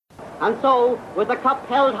And so, with the cup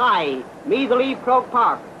held high, Meath will leave Croke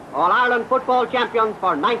Park, All-Ireland football champions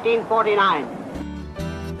for 1949.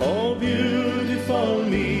 Oh, beautiful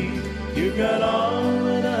Meath, you've got all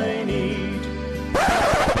that I need.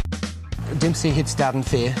 Dempsey hits Darren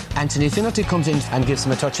Fay. Anthony Finnerty comes in and gives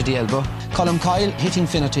him a touch of the elbow. Colm Coyle hitting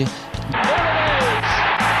Finnerty. They've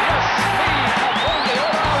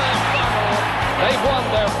won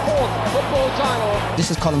their fourth football title. This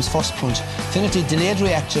is Colm's first punch. Finnerty delayed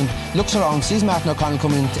reaction, looks around, sees Martin O'Connell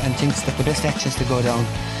coming in and thinks that the best action is to go down.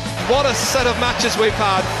 What a set of matches we've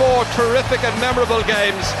had. 4 terrific and memorable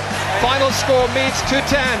games. Final score Meath 2-10,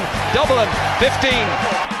 Dublin 15.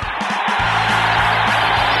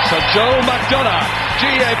 So Joe McDonough,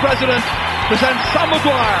 GA President, presents Sam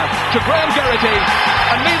Maguire to Graham Geraghty,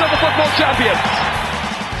 and Meath are the football champions.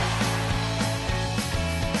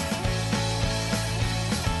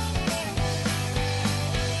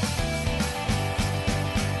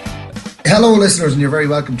 Hello listeners, and you're very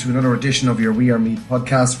welcome to another edition of your We Are Meath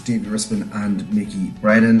podcast with Davy Rispin and Mickey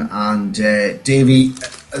Brennan. And Davy,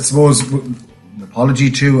 I suppose an apology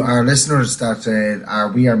to our listeners that our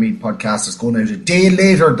We Are Meath podcast is going out a day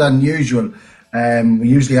later than usual. We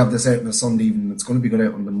usually have this out on a Sunday evening. It's going to be going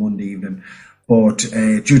out on the Monday evening, but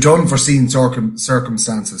due to unforeseen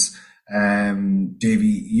circumstances, Davy,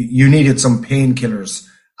 you needed some painkillers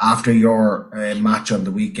after your match on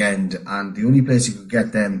the weekend, and the only place you could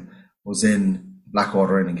get them was in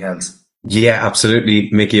Blackwater Inn in Kells. Yeah, absolutely,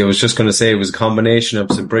 Mickey. I was just going to say it was a combination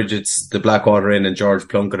of St. Bridget's, the Blackwater Inn and George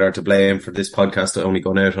Plunkett are to blame for this podcast only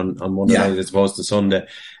going out on Monday night as opposed to Sunday.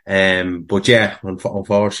 But yeah,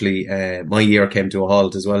 unfortunately, my year came to a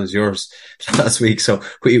halt as well as yours last week. So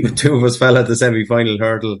two of us fell at the semi-final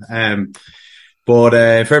hurdle. But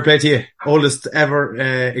fair play to you. Oldest ever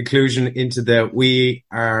inclusion into the We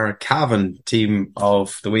Are Cavan team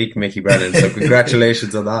of the week, Mickey Brennan. So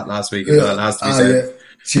congratulations on that last week as well, has to be said.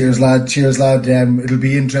 Cheers, lad. It'll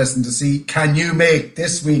be interesting to see. Can you make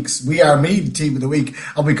this week's We Are Meath team of the week?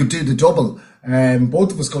 And we could do the double.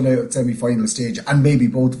 Both of us going out at semi-final stage, and maybe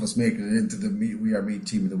both of us making it into the We Are Meath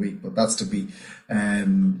team of the week. But that's to be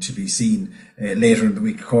seen later in the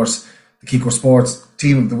week, of course. The Kiko Sports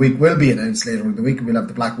team of the week will be announced later in the week, and we'll have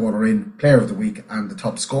the Blackwater Inn player of the week and the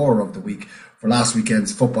top scorer of the week for last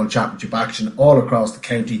weekend's football championship action all across the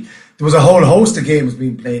county. There was a whole host of games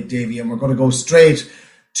being played, Davy, and we're going to go straight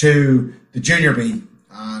to the Junior B,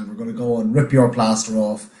 and we're going to go and rip your plaster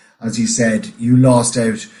off. As you said, you lost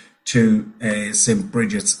out to St.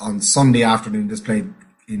 Bridget's on Sunday afternoon. This played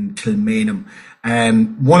in Kilmainham.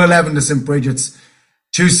 1-11 to St. Bridget's.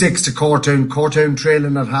 2-6 to Cortown. Cortown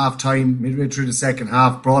trailing at half time, midway through the second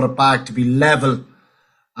half, brought it back to be level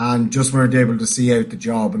and just weren't able to see out the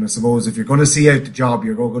job. And I suppose if you're going to see out the job,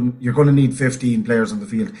 you're going to need 15 players on the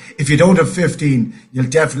field. If you don't have 15, you'll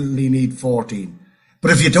definitely need 14.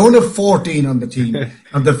 But if you don't have 14 on the team,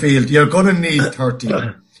 on the field, you're going to need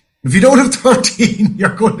 13. If you don't have 13,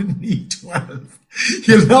 you're going to need 12.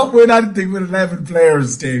 You'll not win anything with 11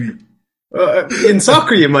 players, Davey. In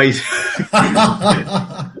soccer, you might.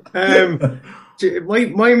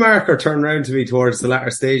 My marker turned round to me towards the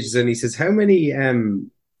latter stages, and he says, "How many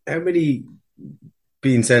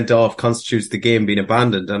being sent off constitutes the game being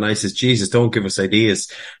abandoned?" And I says, "Jesus, don't give us ideas."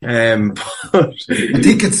 But I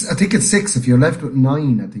think it's 6. If you're left with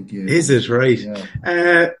 9, I think you. Is it right?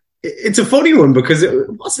 Yeah. It's a funny one because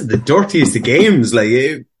it wasn't the dirtiest of games.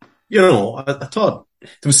 I thought.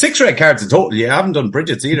 There was 6 red cards in total. You haven't done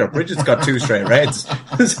Bridget's either. Bridget's got 2 straight reds.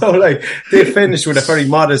 So they finished with a very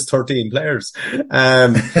modest 13 players.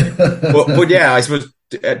 But yeah, I suppose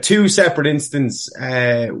 2 separate instances,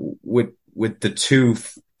 with the 2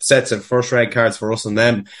 sets of first red cards for us and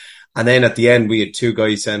them. And then at the end, we had 2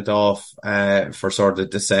 guys sent off, for sort of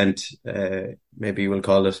dissent, maybe we'll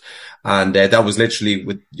call it. And, that was literally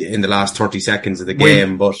in the last 30 seconds of the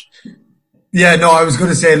game, but. Yeah, no, I was going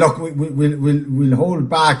to say, look, we'll hold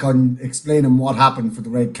back on explaining what happened for the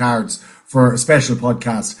red cards for a special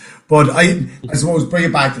podcast. But I suppose bring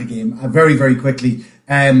it back to the game very, very quickly.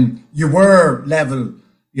 You were level,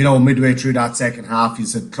 midway through that second half. You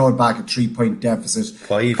said clawed back a 3-point deficit.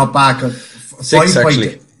 5. Got back a 6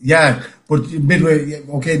 actually. Yeah, but midway,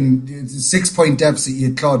 okay, 6-point deficit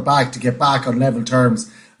you clawed back to get back on level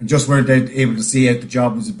terms. And just weren't able to see out the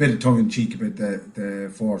job. There was a bit of tongue-in-cheek about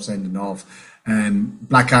the 4 sending off.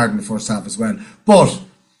 Black card in the first half as well. But,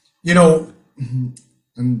 and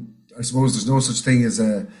I suppose there's no such thing as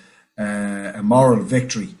a moral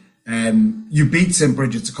victory. You beat St.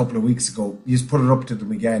 Bridget's a couple of weeks ago. You just put it up to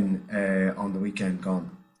them again on the weekend gone.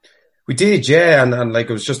 We did, yeah, and like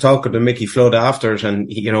I was just talking to Mickey Flood after it,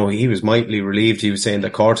 and he was mightily relieved. He was saying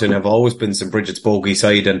that Corton have always been St. Bridget's bogey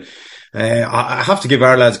side, and I have to give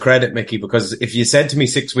our lads credit, Mickey, because if you said to me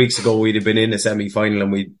 6 weeks ago we'd have been in a semi-final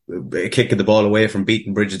and we'd kicking the ball away from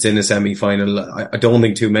beating Bridget's in a semi-final, I don't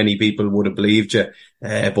think too many people would have believed you,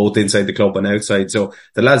 both inside the club and outside. So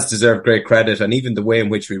the lads deserve great credit, and even the way in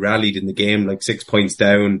which we rallied in the game, like 6 points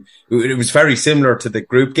down, it was very similar to the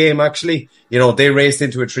group game, actually. They raced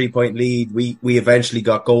into a 3-point lead. We eventually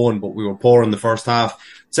got going, but we were poor in the first half.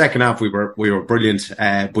 Second half, we were brilliant.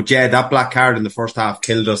 But yeah, that black card in the first half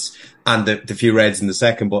killed us, and the few reds in the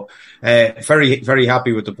second. But, very, very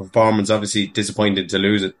happy with the performance. Obviously disappointed to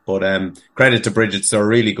lose it, but, credit to Bridget's. They're a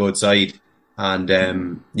really good side. And,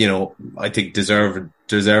 I think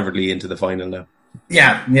deservedly into the final now.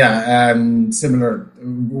 Yeah. Similar.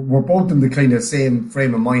 We're both in the kind of same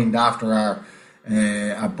frame of mind after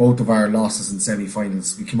both of our losses in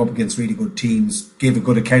semi-finals. We came up against really good teams, gave a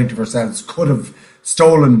good account of ourselves, could have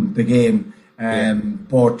stolen the game,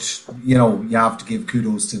 but you have to give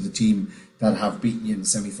kudos to the team that have beaten you in the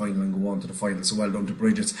semi-final and go on to the final. So well done to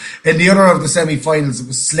Bridget's. In the other of the semi-finals, it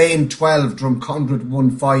was Slane 12, Drumcondra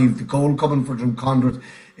 1-5. The goal coming for Drumcondra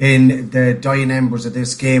in the dying embers of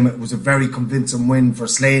this game. It was a very convincing win for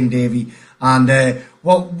Slane, Davy, and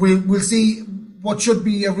we'll see what should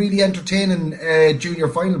be a really entertaining junior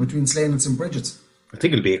final between Slane and St. Bridget's. I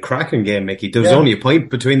think it'll be a cracking game, Mickey. There was only a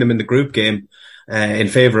point between them in the group game in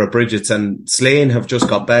favour of Bridget's, and Slane have just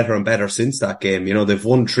got better and better since that game. They've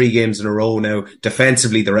won 3 games in a row now.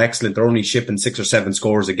 Defensively, they're excellent. They're only shipping 6 or 7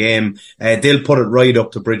 scores a game. They'll put it right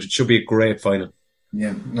up to Bridget. Should be a great final.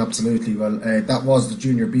 Yeah, absolutely. Well, that was the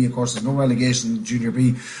Junior B. Of course, there's no relegation in Junior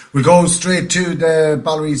B. We go straight to the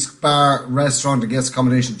Ballerys Bar Restaurant, the guest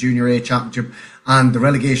accommodation Junior A Championship, and the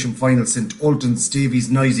relegation final. St. Ultan's, Davies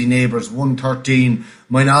Noisy Neighbours 1-13,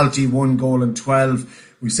 Minority 1 goal and 12.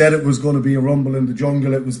 We said it was going to be a rumble in the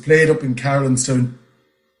jungle. It was played up in Carlinstown.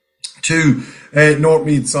 2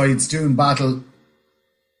 Northmead sides doing battle,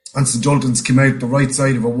 and St. Ultan's came out the right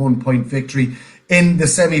side of a 1-point victory. In the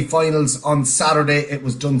semi-finals on Saturday, it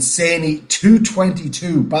was Dunsany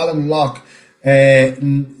 2-22, Ballinlough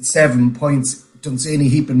 7 points. Dunsany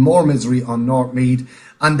heaping more misery on Northmead.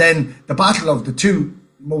 And then the battle of the 2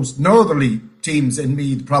 most northerly teams in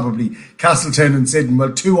Meath, probably Castletown and Sidon.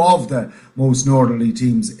 Well, 2 of the most northerly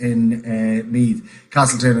teams in Meath,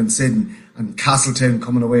 Castletown and Sidon. And Castletown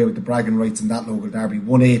coming away with the bragging rights in that local derby,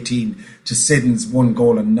 118 to Sidon's 1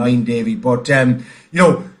 goal and 9, Davy. But,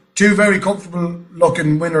 2 very comfortable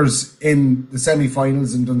looking winners in the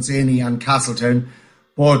semi-finals in Dunsany and Castletown.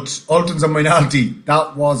 But Ultans and Minority,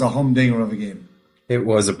 that was a humdinger of a game. It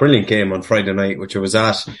was a brilliant game on Friday night, which I was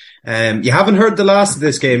at. You haven't heard the last of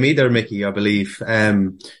this game either, Mickey, I believe.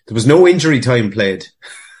 There was no injury time played.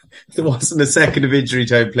 There wasn't a second of injury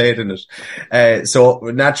time played in it. So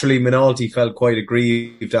naturally, Minority felt quite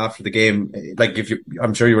aggrieved after the game. Like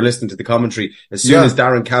I'm sure you were listening to the commentary. As soon as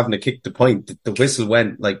Darren Kavanagh kicked the point, the whistle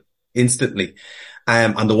went like instantly.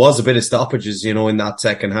 And there was a bit of stoppages, in that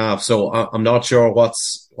second half. So I'm not sure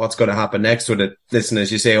what's going to happen next with it. Listen, as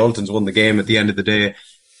you say, Ultans won the game at the end of the day,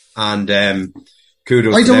 and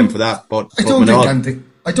kudos to them for that. But I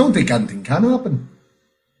don't think anything can happen.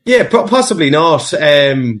 Yeah, possibly not.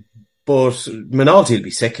 But Minority will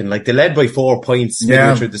be sickened. Like, they led by 4 points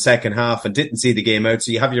midway through the second half and didn't see the game out.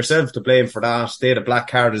 So you have yourself to blame for that. They had a black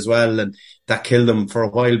card as well, and that killed them for a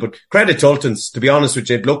while. But credit to Ultans, to be honest with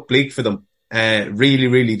you, it looked bleak for them. Really,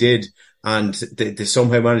 really did. And they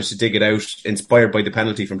somehow managed to dig it out, inspired by the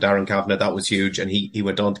penalty from Darren Kavanagh. That was huge. And he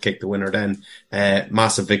went on to kick the winner then.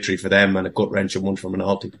 Massive victory for them, and a gut-wrenching one for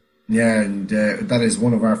Minority. Yeah, and that is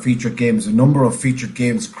one of our featured games. A number of featured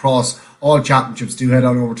games across all championships. Do head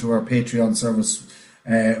on over to our Patreon service,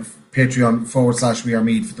 Patreon.com/We Are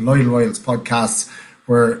Meath for the Loyal Royals podcasts,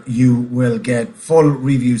 where you will get full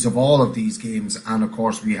reviews of all of these games. And of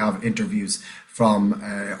course, we have interviews from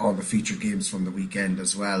all the featured games from the weekend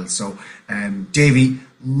as well. So, Davy,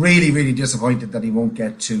 really, really disappointed that he won't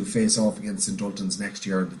get to face off against St. Ultan's next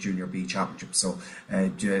year in the Junior B Championship. So,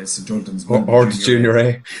 St. Ultan's or the Junior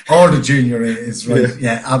A. Or the Junior A is right.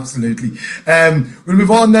 Yeah, absolutely. We'll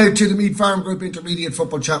move on now to the Meath Farm Group Intermediate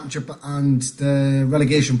Football Championship and the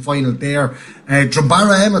relegation final there.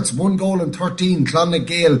 Drumbarra Emmets 1 goal and 13,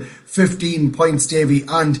 Clonagale 15 points, Davy.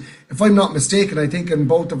 And if I'm not mistaken, I think in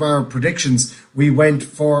both of our predictions we went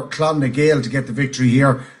for Clonagale to get the victory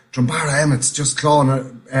here. Drumbarra Emmets just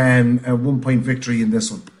clawing a 1 point victory in this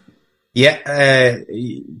one. Yeah,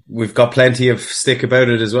 we've got plenty of stick about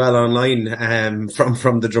it as well online,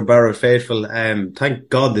 from the Drumbarrow faithful. Thank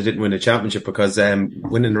God they didn't win a championship, because,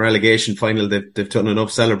 winning the relegation final, they've done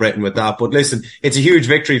enough celebrating with that. But listen, it's a huge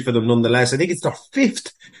victory for them nonetheless. I think it's their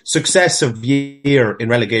 5th successive year in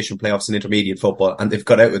relegation playoffs in intermediate football, and they've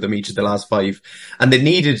got out with them each of the last 5. And they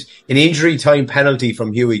needed an injury time penalty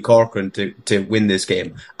from Hughie Corcoran to win this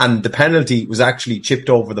game. And the penalty was actually chipped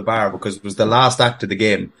over the bar, because it was the last act of the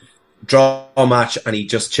game. Draw match, and he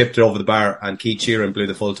just chipped it over the bar, and Keith Sheeran blew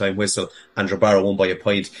the full-time whistle, and Drumbarrow won by a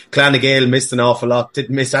point. Clan Gael missed an awful lot,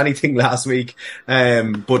 didn't miss anything last week,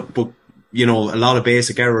 but you know, a lot of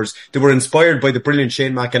basic errors. They were inspired by the brilliant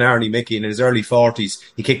Shane McInerney, Mickey, in his early 40s.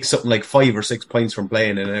 He kicked something like 5 or 6 points from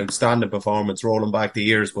playing, an outstanding performance, rolling back the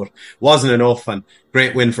years, but wasn't enough, and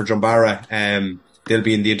great win for Drumbarrow. They'll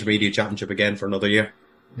be in the intermediate championship again for another year.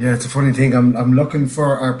 Yeah, it's a funny thing. I'm looking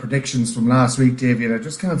for our predictions from last week, Davey, and I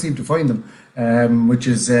just can't seem to find them, which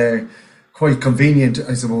is quite convenient,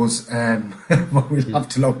 I suppose. But we'll have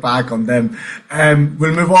to look back on them.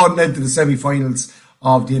 We'll move on then to the semi-finals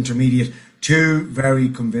of the intermediate. 2 very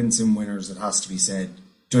convincing winners, it has to be said.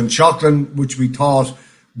 Dunshaughlin, which we thought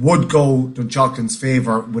would go Dunshaughlins'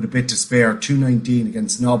 favour with a bit to spare, 2-19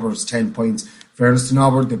 against Nobbers, 10 points. Fairness to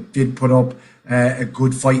Nobber, they did put up a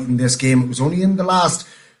good fight in this game. It was only in the last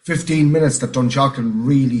 15 minutes that Dunshaughlin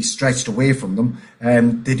really stretched away from them.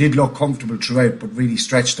 They did look comfortable throughout, but really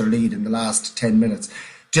stretched their lead in the last 10 minutes.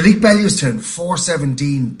 Duleek Bellewstown,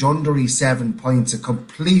 4-17, Dunderry 7 points, a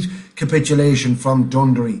complete capitulation from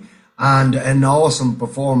Dunderry, and an awesome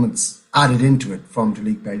performance added into it from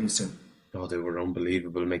Duleek Bellewstown. Oh, they were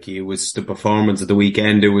unbelievable, Mickey. It was the performance of the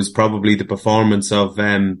weekend. It was probably the performance of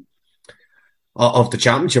the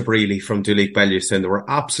championship, really, from Duleek Bellewstown. They were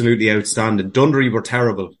absolutely outstanding. Dunderry were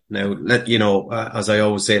terrible. Now, as I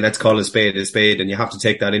always say, let's call a spade, and you have to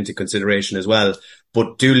take that into consideration as well.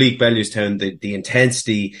 But Duleek Bellewstown, the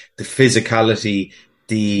intensity, the physicality,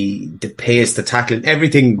 the pace, the tackling,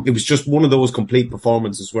 everything, it was just one of those complete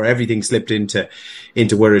performances where everything slipped into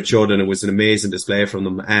where it should, and it was an amazing display from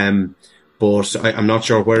them. But I'm not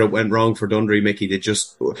sure where it went wrong for Dunderry, Mickey. They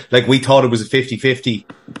just, we thought it was a 50-50.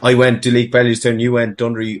 I went Duleek Bellewstown, you went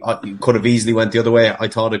Dunderry. Could have easily went the other way. I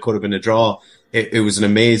thought it could have been a draw. It was an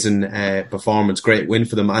amazing performance, great win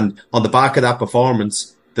for them. And on the back of that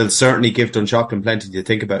performance, they'll certainly give Dunshaughlin plenty to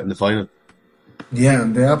think about in the final. Yeah,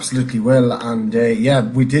 they absolutely will. And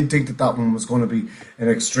we did think that one was going to be an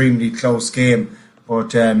extremely close game.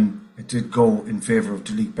 But it did go in favour of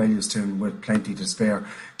Duleek Bellewstown with plenty to spare.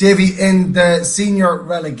 Davy, in the senior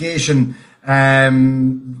relegation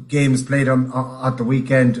games played at the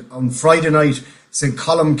weekend, on Friday night, St.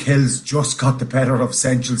 Columkills just got the better of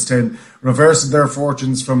Seneschalstown, reversing their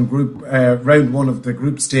fortunes from round 1 of the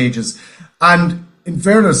group stages. And in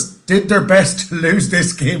fairness, did their best to lose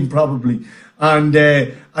this game probably. And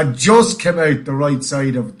just came out the right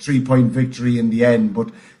side of a 3-point victory in the end. But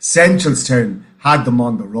Seneschalstown had them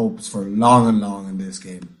on the ropes for long and long in this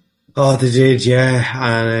game. Oh, they did, yeah.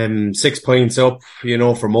 And 6 points up,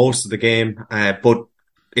 for most of the game. But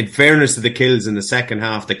in fairness to the Kills in the second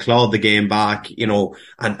half, they clawed the game back,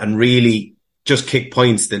 and really just kicked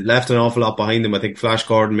points. They left an awful lot behind them. I think Flash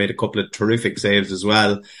Gordon made a couple of terrific saves as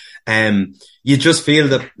well. You just feel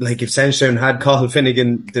that, if Seneschalstown had Cathal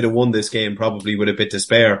Finnegan, they'd have won this game probably with a bit to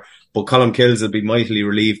spare. But Columkills will be mightily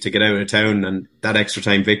relieved to get out of town, and that extra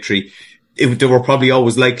time victory, they were probably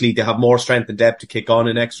always likely to have more strength and depth to kick on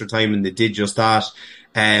in extra time, and they did just that.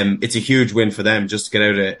 It's a huge win for them just to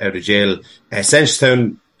get out of jail.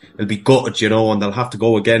 Seneschalstown will be gutted, and they'll have to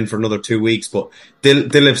go again for another 2 weeks, but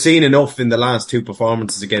they'll have seen enough in the last 2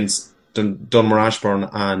 performances against Dunmore Ashbourne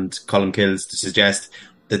and Columkills to suggest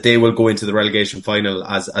that they will go into the relegation final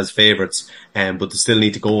as favourites, but they still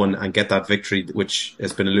need to go and get that victory, which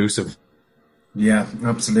has been elusive. Yeah,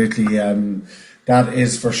 absolutely. That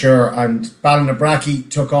is for sure. And Ballinabrackey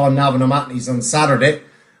took on Navan O'Mahony's on Saturday,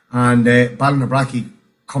 and Ballinabrackey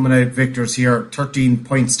coming out victors here, 13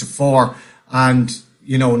 points to 4, and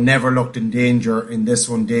never looked in danger in this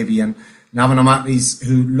one, Davy. And Navan O'Mahony's,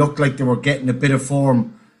 who looked like they were getting a bit of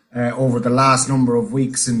form over the last number of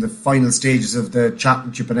weeks in the final stages of the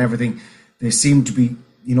championship and everything, they seem to be,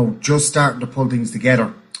 just starting to pull things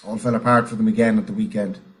together. All fell apart for them again at the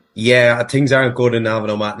weekend. Yeah, things aren't good in Navan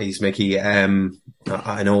O'Mahony's, Mickey. I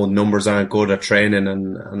know numbers aren't good at training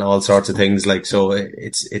and all sorts of things, so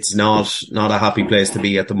it's not a happy place to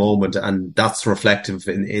be at the moment, and that's reflective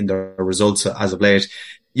in their results as of late.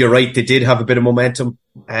 You're right, they did have a bit of momentum,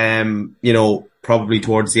 probably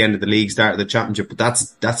towards the end of the league, start of the championship, but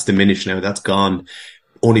that's diminished now, that's gone.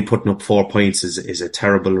 only putting up 4 points is a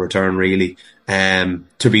terrible return, really.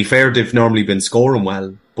 To be fair, they've normally been scoring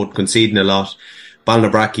well, but conceding a lot.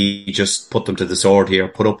 Ballinabrackey just put them to the sword here,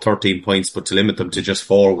 put up 13 points, but to limit them to just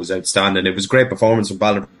 4 was outstanding. It was a great performance from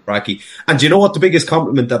Ballinabrackey. And do you know what the biggest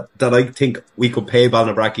compliment that I think we could pay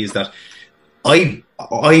Ballinabrackey is that I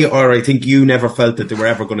think you never felt that they were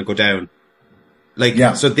ever going to go down.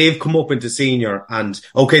 So they've come up into senior, and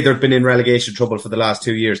okay, they've been in relegation trouble for the last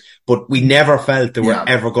 2 years, but we never felt they were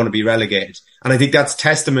ever going to be relegated. And I think that's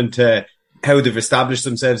testament to how they've established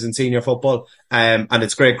themselves in senior football. And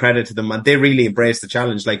it's great credit to them. And they really embraced the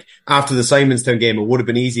challenge. Like, after the Simonstown game, it would have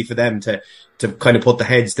been easy for them to kind of put the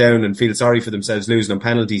heads down and feel sorry for themselves losing on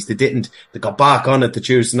penalties. They didn't. They got back on it the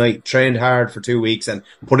Tuesday night, trained hard for 2 weeks and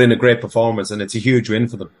put in a great performance. And it's a huge win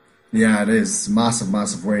for them. Yeah, it is. Massive,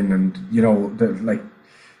 massive win. And, you know,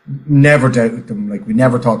 never doubted them. Like, we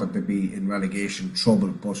never thought that they'd be in relegation trouble.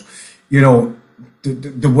 But, you know,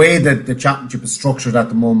 the way that the championship is structured at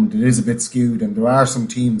the moment, it is a bit skewed, and there are some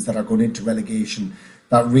teams that are going into relegation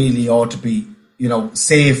that really ought to be, you know,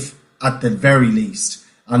 safe at the very least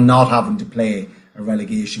and not having to play a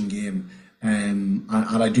relegation game. And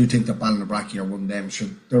I do think that Ballinabrackey are one of them.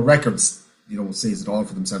 Their records, you know, says it all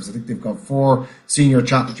for themselves. I think they've got 4 senior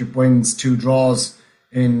championship wins, 2 draws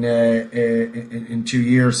in 2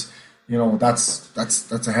 years. You know, that's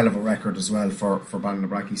a hell of a record as well for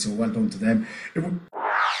Ballinabrackey, so well done to them.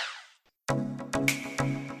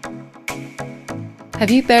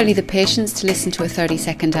 Have you barely the patience to listen to a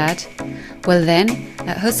 30-second ad? Well then,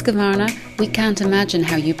 at Husqvarna, we can't imagine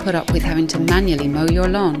how you put up with having to manually mow your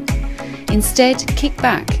lawn. Instead, kick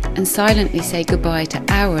back and silently say goodbye to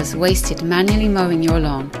hours wasted manually mowing your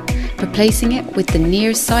lawn, replacing it with the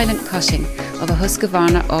near silent cutting of a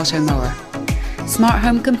Husqvarna auto mower. Smart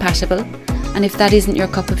home compatible, and if that isn't your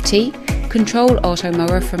cup of tea, control Auto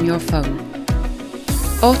Mower from your phone.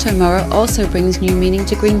 Auto Mower also brings new meaning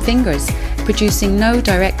to green fingers, producing no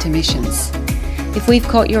direct emissions. If we've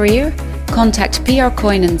caught your ear, contact PR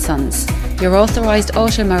Coyne & Sons, your authorised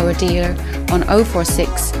Auto Mower dealer on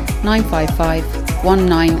 046 955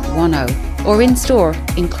 1910 or in store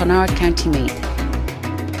in Clonard, County Meath.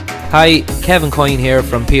 Hi, Kevin Coyne here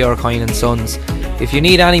from PR Coyne & Sons. If you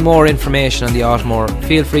need any more information on the Automower,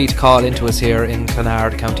 feel free to call into us here in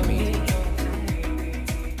Clonard, County Meath.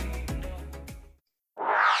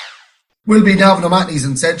 Will be Navan O'Mahony's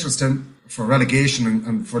in Centralstown for relegation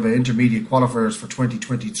and for the intermediate qualifiers for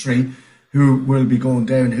 2023, who will be going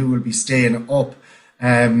down, who will be staying up.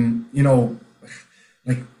 You know,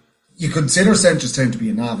 like, you consider Centralstown to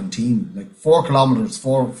be a Navan team, like 4 kilometres,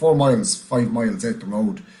 4 miles, 5 miles out the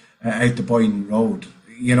road, out the Boyne Road.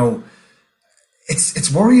 You know,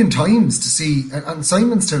 it's worrying times to see, and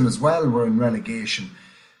Simonstown as well were in relegation.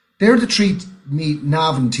 They're the 3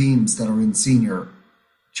 Navan teams that are in senior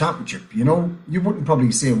championship. You know, you wouldn't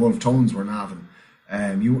probably say Wolf Tones were Navan.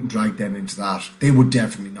 You wouldn't drag them into that. They would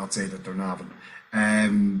definitely not say that they're Navan.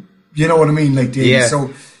 You know what I mean? Like, yeah.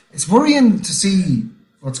 So it's worrying to see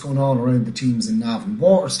what's going on around the teams in Navan.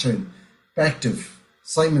 Waterstown, Bective,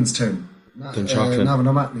 Simonstown, Navan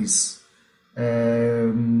O'Mahony's.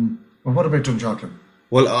 Well, what about Dunshaughlin?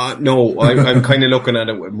 Well, no, I'm kind of looking at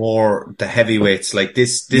it with more the heavyweights. Like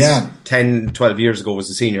this 10, 12 years ago was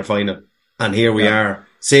the senior final. And here we are.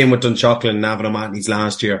 Same with Dunshaughlin and Navan O'Mahony's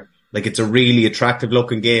last year. Like, it's a really attractive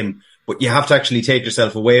looking game, but you have to actually take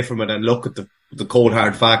yourself away from it and look at the cold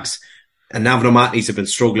hard facts. And Navan O'Mahony's have been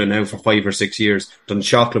struggling now for 5 or 6 years.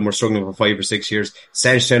 Dunshaughlin were struggling for 5 or 6 years.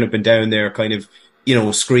 Sedgetown have been down there kind of, you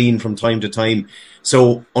know, screened from time to time.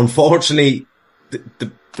 So unfortunately,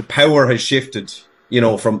 the power has shifted, you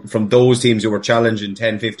know, from those teams who were challenging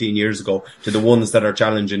 10, 15 years ago to the ones that are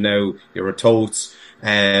challenging now. Your Totes,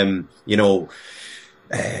 you know,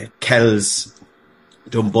 Kells,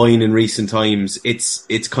 Dunboyne in recent times.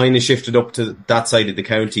 It's kind of shifted up to that side of the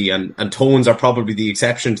county, and Tones are probably the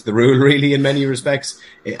exception to the rule, really, in many respects.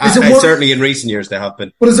 Certainly in recent years they have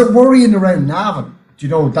been. But is it worrying around Navan? Do you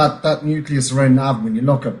know that nucleus around Navan, when you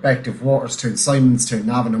look at Bective, Waterstown, Simonstown,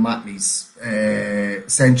 Navan O'Mahony's,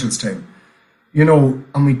 Centralstown, you know,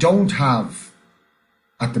 and we don't have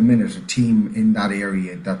at the minute a team in that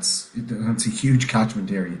area that's a huge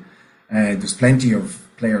catchment area. There's plenty of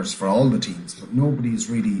players for all the teams, but nobody's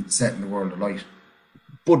really setting the world alight.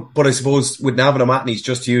 But I suppose with Navan O'Mahony's,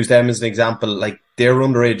 just to use them as an example, like, their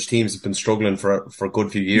underage teams have been struggling for a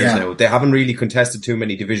good few years now. They haven't really contested too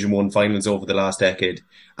many Division 1 finals over the last decade.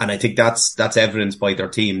 And I think that's evidenced by their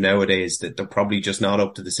team nowadays, that they're probably just not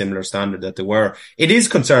up to the similar standard that they were. It is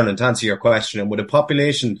concerning, to answer your question, and with a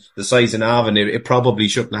population the size of Navan, it probably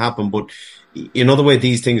shouldn't happen. But another way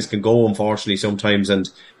these things can go, unfortunately, sometimes. And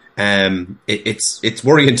It's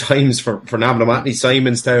worrying times for Navan O'Mahony,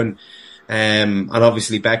 Simonstown, and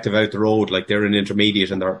obviously Bective out the road. Like, they're an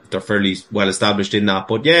intermediate and they're fairly well established in that.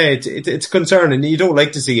 But yeah, it's concerning. You don't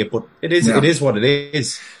like to see it, but it is what it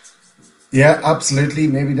is. Yeah, absolutely.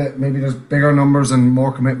 Maybe there's bigger numbers and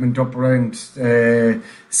more commitment up around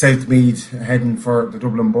Southmead heading for the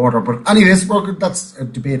Dublin border. But anyways, that's a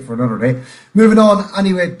debate for another day. Moving on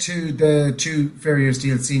anyway to the two Ferrier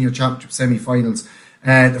Steel Senior Championship semi-finals.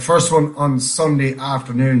 The first one on Sunday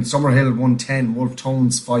afternoon, Summerhill 110, Wolfe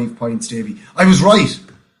Tones 5 points, Davy. I was right.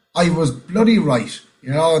 I was bloody right.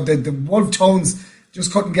 You know, the Wolfe Tones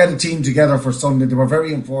just couldn't get a team together for Sunday. They were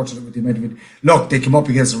very unfortunate with the amount of it. Look, they came up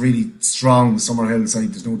against a really strong Summerhill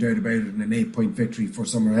side, there's no doubt about it, and an 8-point victory for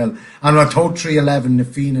Summerhill. And Ratoath 3-11,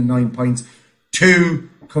 Nafina 9 points. Two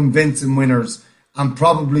convincing winners, and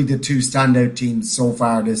probably the two standout teams so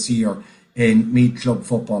far this year in Meath Club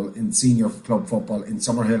football, in senior club football, in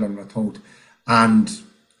Summerhill and Ratoath. And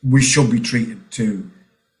we should be treated to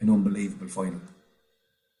an unbelievable final.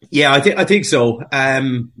 Yeah, I think so.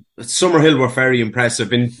 Summerhill were very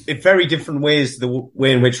impressive in very different ways, the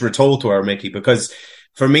way in which Ratoath were, Mickey, because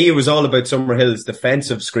for me, it was all about Summerhill's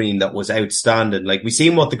defensive screen that was outstanding. Like, we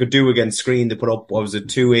seen what they could do against screen. They put up, what was it,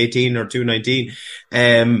 218 or 219?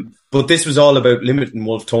 But this was all about limiting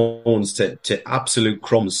Wolfe Tones to absolute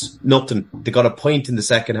crumbs. Nothing. They got a point in the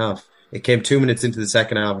second half. It came 2 minutes into the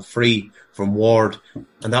second half, a free from Ward,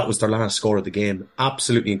 and that was their last score of the game.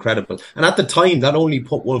 Absolutely incredible. And at the time, that only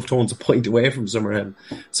put Wolfe Tones a point away from Summerhill.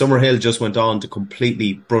 Summerhill just went on to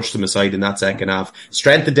completely brush them aside in that second half.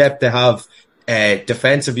 Strength and depth they have,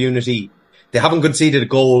 defensive unity. They haven't conceded a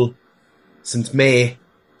goal since May,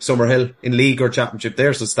 Summerhill, in league or championship.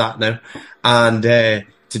 There's the stat now. And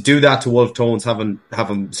to do that to Wolfe Tones,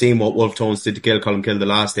 having seen what Wolfe Tones did to Kilcullen the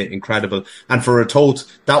last day, incredible. And for Ratoath,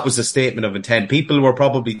 that was a statement of intent. People were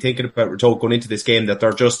probably thinking about Ratoath going into this game that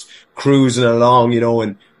they're just cruising along, you know,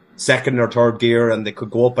 in second or third gear, and they could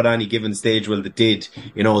go up at any given stage. Well, they did.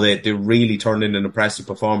 You know, they really turned in an impressive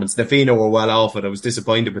performance. Nafina were well off it. I was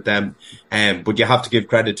disappointed with them. But you have to give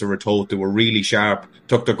credit to Ratoath. They were really sharp,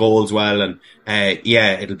 took their goals well, and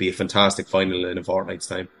yeah, it'll be a fantastic final in a fortnight's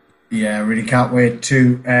time. Yeah, really can't wait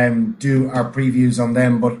to do our previews on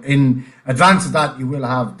them. But in advance of that, you will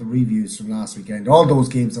have the reviews from last weekend. All those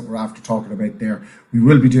games that we're after talking about there, we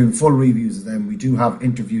will be doing full reviews of them. We do have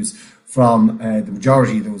interviews from the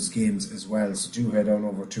majority of those games as well. So do head on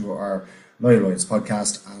over to our Loyal Royals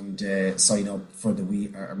podcast and sign up for the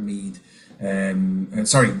We Are Meath,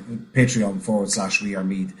 Patreon.com/We Are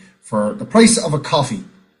Meath for the price of a coffee.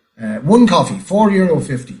 One coffee,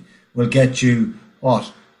 €4.50, will get you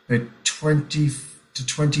what? 20 to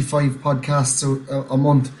 25 podcasts a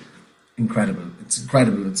month. Incredible. It's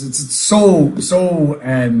incredible. It's so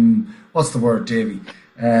what's the word, Davy?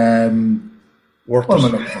 Worth what it. am I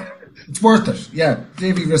looking for? It's worth it. Yeah,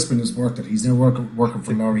 Davy Rispin is worth it. He's now working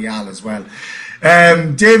for L'Oreal as well.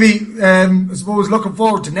 Davy, I suppose looking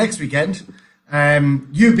forward to next weekend.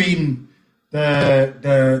 You being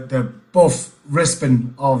the buff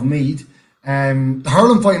Rispin of Meath. The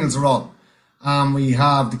hurling finals are on. We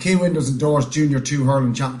have the K Windows and Doors Junior 2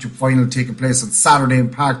 Hurling Championship Final taking place on Saturday in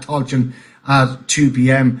Park Tolchin at 2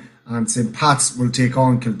 p.m. and St. Pat's will take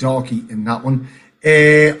on Kildalkey in that one.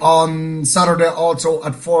 On Saturday also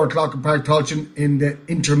at 4 o'clock in Park Tolchin in the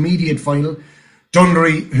intermediate final,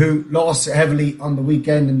 Dunderry, who lost heavily on the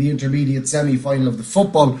weekend in the intermediate semi-final of the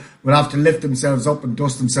football, will have to lift themselves up and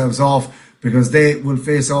dust themselves off because they will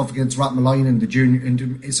face off against Rathmolina in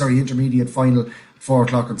the intermediate final at 4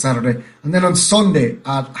 o'clock on Saturday. And then on Sunday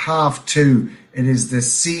at 2:30, it is the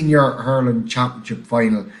Senior Hurling Championship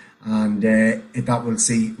final, and that will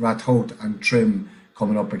see Ratoath and Trim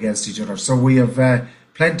coming up against each other. So we have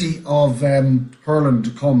plenty of hurling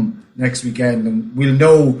to come next weekend, and we'll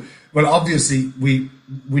know. Well, obviously, we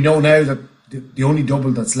know now that the only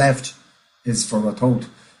double that's left is for Ratoath.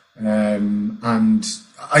 And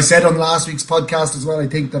I said on last week's podcast as well, I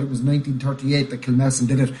think that it was 1938 that Kilmessan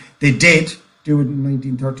did it. They did do it in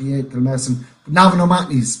 1938, Kilmessan. But Navan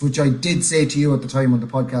O'Mahony's, which I did say to you at the time on the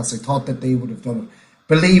podcast, I thought that they would have done it.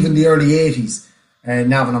 Believe in the early 80s,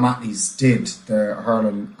 Navan O'Mahony's did the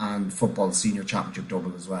hurling and football senior championship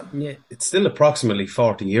double as well. Yeah, it's still approximately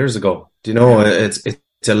 40 years ago. Do you know, it's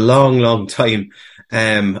a long, long time.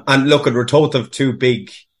 And look, at Ratoath of two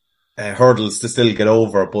big hurdles to still get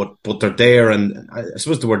over, but they're there, and I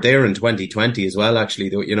suppose they were there in 2020 as well, actually,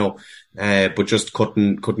 but just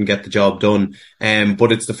couldn't get the job done.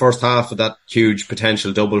 But it's the first half of that huge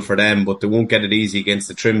potential double for them, but they won't get it easy against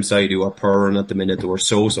the Trim side, who are purring at the minute. They were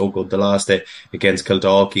so good the last day against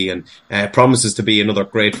Kildalkey, and promises to be another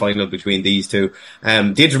great final between these two.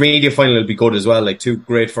 The intermediate final will be good as well, like two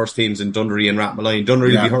great first teams in Dundry and Rathmolline.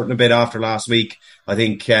 Dundry will be hurting a bit after last week, I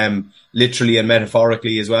think, literally and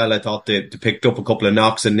metaphorically as well. I thought they picked up a couple of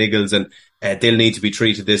knocks and niggles, and they'll need to be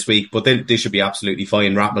treated this week, but they should be absolutely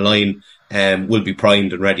fine. Rathmolline will be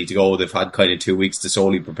primed and ready to go. They've had kind of 2 weeks to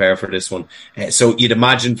solely prepare for this one. So you'd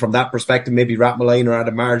imagine from that perspective, maybe Rathmolline are at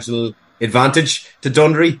a marginal advantage to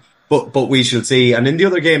Dundry, but we shall see. And in the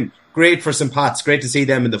other game, great for St. Pat's. Great to see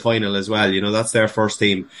them in the final as well. That's their first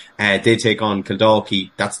team. They take on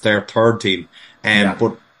Kildalkey. That's their third team.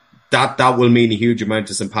 But that will mean a huge amount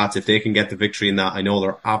to St. Pat's if they can get the victory in that. I know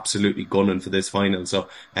they're absolutely gunning for this final. So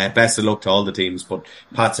best of luck to all the teams, but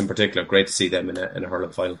Pat's in particular, great to see them in a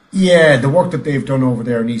hurling final. Yeah, the work that they've done over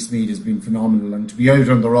there in Eastmead has been phenomenal, and to be out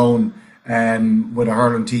on their own with a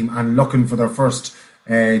hurling team and looking for their first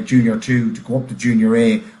Junior 2 to go up to Junior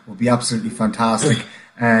A would be absolutely fantastic.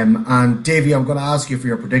 And Davy, I'm going to ask you for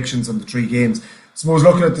your predictions on the three games. I suppose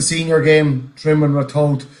looking at the senior game, Trim and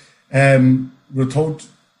Ratoath, Ratoath,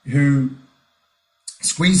 who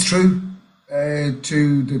squeezed through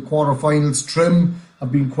to the quarterfinals. Trim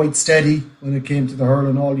have been quite steady when it came to the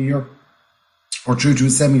hurling all year, or through to a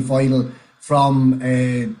semi-final from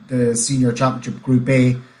the senior championship Group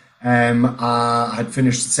A. Had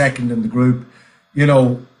finished second in the group.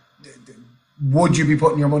 Would you be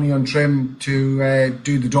putting your money on Trim to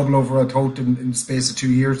do the double over Ratoath in the space of 2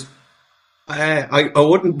 years? I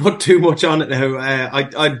wouldn't put too much on it now.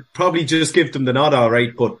 I'd probably just give them the nod, all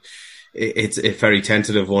right, but it's a very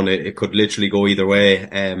tentative one. It could literally go either way.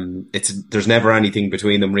 There's never anything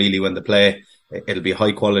between them really when they play. It'll be a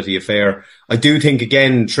high quality affair. I do think,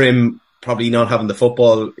 again, Trim probably not having the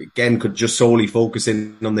football again could just solely focus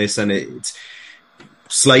in on this, and it's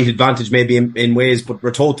slight advantage maybe in ways, but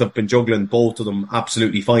Ratoath have been juggling both of them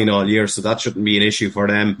absolutely fine all year, so that shouldn't be an issue for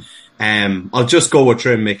them. I'll just go with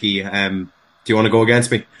Trim, Mickey. Do you want to go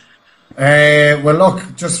against me? Well,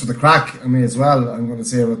 look, just for the crack, I may as well. I'm going to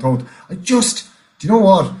say Ratoath. Do you know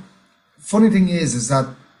what? Funny thing is that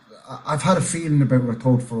I've had a feeling about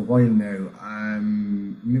Ratoath for a while now,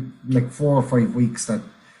 like 4 or 5 weeks, that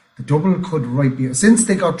the double could be, since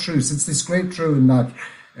they got through, since they scraped through in that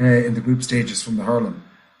in the group stages from the hurling.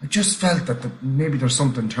 I just felt that maybe there's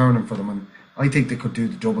something turning for them, and I think they could do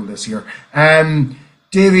the double this year.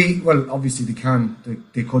 Davy, well, obviously they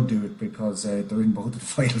could do it because they're in both of the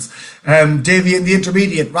finals. Davy, in the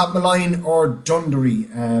intermediate, Rathmolline or Dundry,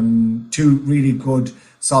 two really good,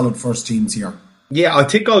 solid first teams here. Yeah, I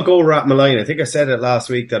think I'll go Rathmolline. I think I said it last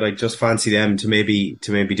week that I just fancy them to maybe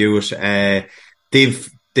do it. They've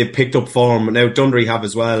picked up form now. Dundry have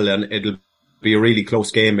as well, and it'll be a really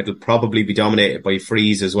close game. It'll probably be dominated by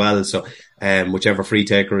frees as well. So, whichever free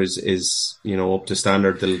taker is up to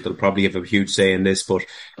standard, they'll probably have a huge say in this. But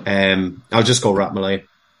I'll just go Rathmolline.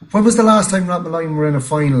 When was the last time Rathmolline were in a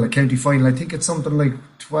final, a county final? I think it's something like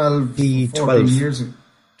 12 years ago.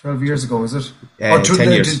 12 years ago, is it?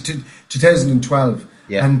 10 years. 2012.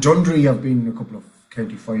 Yeah. And Dundry have been in a couple of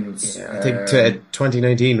county finals. Yeah, I think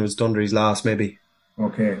 2019 was Dundry's last, maybe.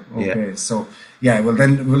 Okay. Yeah. So,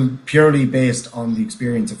 purely based on the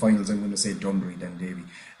experience of finals, I'm going to say Dundry then, Davy.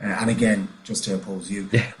 And again, just to oppose you.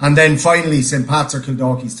 Yeah. And then finally, St. Pat's or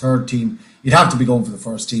Kildalkey's third team. You'd have to be going for the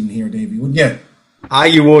first team here, Davy, wouldn't you?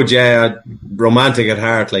 You would, yeah. Romantic at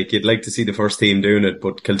heart, like you'd like to see the first team doing it,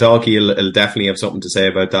 but Kildalkey will definitely have something to say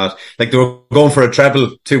about that. Like they were going for a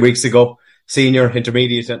treble 2 weeks ago, senior,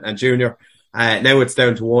 intermediate and junior. Now it's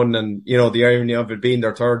down to one, and the irony of it being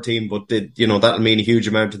their third team, but that'll mean a huge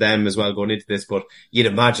amount to them as well going into this. But you'd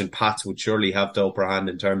imagine Pats would surely have the upper hand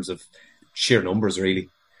in terms of sheer numbers, really.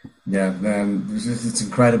 Yeah, it's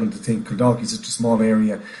incredible to think Kildalkey's such a small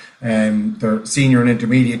area. Their senior and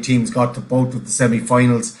intermediate teams got to both of the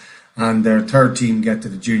semi-finals, and their third team get to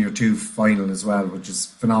the Junior 2 final as well, which is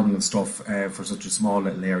phenomenal stuff for such a small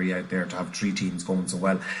little area out there to have three teams going so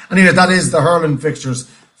well. Anyway, that is the hurling fixtures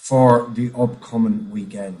for the upcoming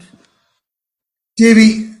weekend.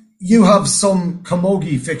 Davy, you have some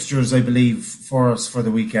camogie fixtures, I believe, for us for the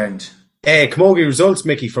weekend. Camogie results,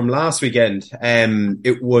 Mickey, from last weekend.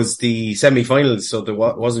 It was the semi-finals, so there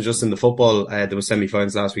wasn't just in the football. There was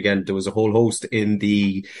semi-finals last weekend. There was a whole host in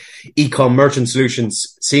the Ecom Merchant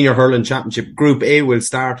Solutions Senior Hurling Championship. Group A will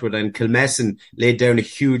start with, and Kilmessan laid down a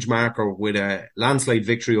huge marker with a landslide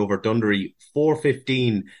victory over Dundee.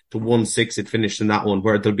 4-15 to 1-6 it finished in that one,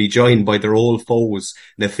 where they'll be joined by their old foes,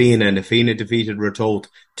 Na Fianna. Na Fianna defeated Ratoath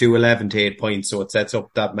 2-11 to 8 points, so it sets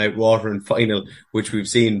up that mouth-watering final, which we've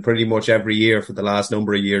seen pretty much every year for the last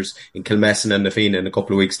number of years in Kilmessan and Na Fianna in a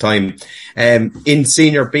couple of weeks' time. In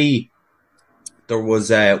Senior B, there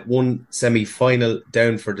was one semi-final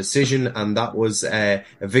down for decision, and that was a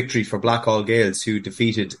victory for Blackhall Gaels, who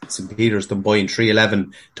defeated St. Peter's Dunboyne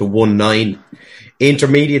 3-11 to 1-9.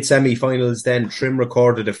 Intermediate semi-finals then, Trim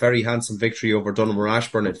recorded a very handsome victory over Dunamore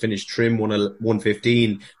Ashburn. It finished Trim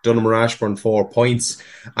 1-15, Dunamore Ashburn 4 points.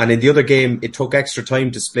 And in the other game, it took extra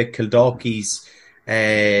time to split Kildalkey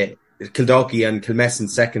and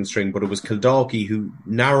Kilmessan's second string, but it was Kildalkey who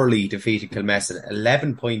narrowly defeated Kilmessan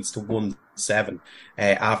 11 points to 1-7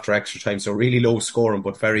 after extra time. So really low scoring,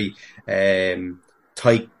 but very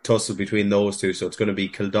tight tussle between those two. So it's going to be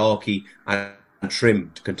Kildalkey and Trim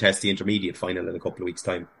to contest the intermediate final in a couple of weeks'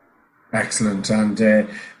 time. Excellent. And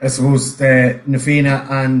I suppose Na Fianna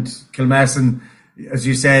and Kilmessan, as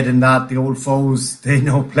you said, in that the old foes, they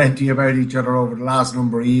know plenty about each other over the last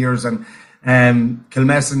number of years. And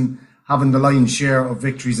Kilmessan having the lion's share of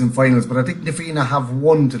victories in finals, but I think Na Fianna have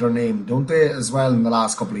one to their name, don't they, as well, in the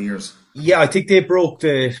last couple of years? Yeah, I think they broke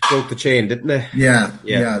the chain, didn't they? Yeah,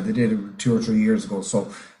 they did it 2 or 3 years ago.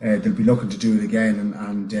 So they'll be looking to do it again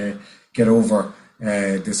and get over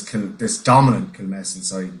this dominant Kilmessan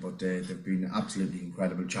side, but they've been absolutely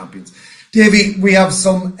incredible champions. Davy, we have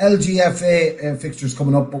some LGFA fixtures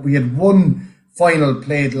coming up, but we had one final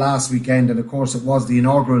played last weekend, and of course it was the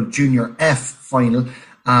inaugural Junior F final,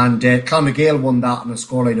 and Clonmagale won that on a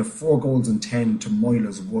scoreline of 4-10 to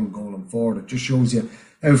Moyla's 1-4. It just shows you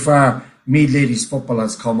how far Meath Ladies football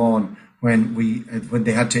has come on when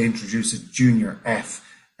they had to introduce a Junior F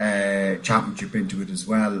championship into it as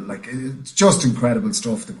well. Like, it's just incredible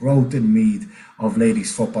stuff. The growth in Meath of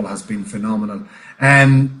ladies football has been phenomenal.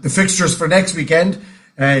 The fixtures for next weekend,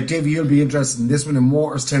 Davey, you'll be interested in this one, in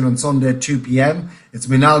Waterstown on Sunday at 2 p.m. It's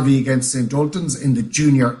Moynalvey against St. Ultans in the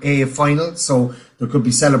Junior A final, so there could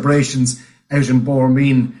be celebrations out in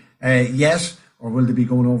Bohermeen yet, or will they be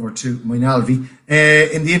going over to Moynalvey?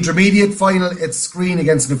 In the intermediate final, it's Skryne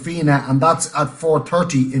against Na Fianna, and that's at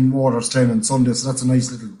 4:30 in Waterstown on Sunday, so that's a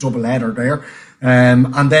nice little double header there.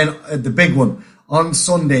 And then the big one on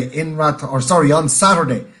Saturday in Ratoath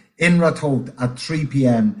at 3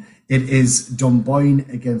 p.m. It is Dunboyne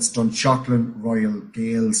against Dunshaughlin Royal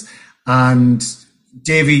Gaels. And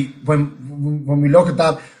Davy, when we look at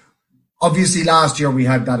that, obviously last year we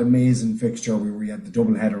had that amazing fixture where we had the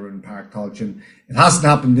double header in Park Tolchin. It hasn't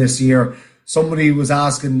happened this year. Somebody was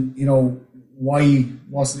asking, why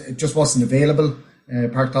it just wasn't available.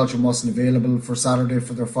 Park Tolchin wasn't available for Saturday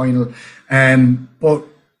for their final. But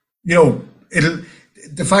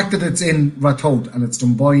the fact that it's in Ratoath and it's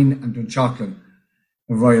Dunboyne and Dunshaughlin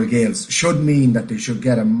Royal Gaels should mean that they should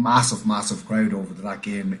get a massive, massive crowd over to that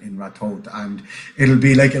game in Ratoath, and it'll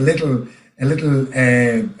be like a little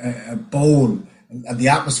bowl, and the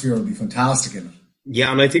atmosphere will be fantastic in it.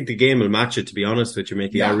 Yeah, and I think the game will match it, to be honest with you,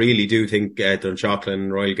 Mickey. Yeah. I really do think Dunshaughlin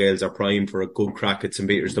and Royal Gaels are primed for a good crack at St.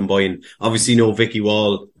 Peter's Dunboyne. Obviously no Vicky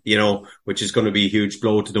Wall, which is going to be a huge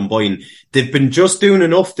blow to Dunboyne. They've been just doing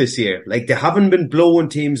enough this year. Like, they haven't been blowing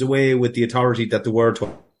teams away with the authority that they were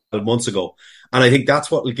 12 months ago. And I think that's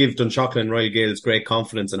what will give Dunshaughlin and Royal Gaels great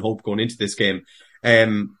confidence and hope going into this game.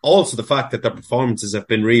 Also the fact that their performances have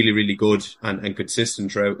been really, really good and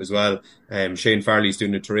consistent throughout as well. Shane Farley's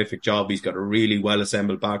doing a terrific job. He's got a really well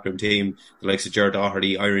assembled backroom team, the likes of Ger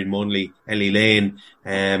Doherty, Irene Munley, Ellie Lane.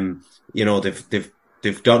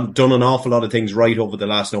 They've done an awful lot of things right over the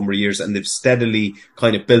last number of years, and they've steadily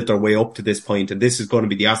kind of built their way up to this point, and this is going to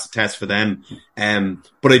be the acid test for them.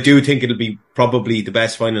 But I do think it'll be probably the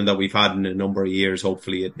best final that we've had in a number of years.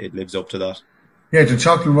 Hopefully it lives up to that. Yeah, the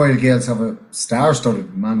Dunshaughlin Royal Gaels have a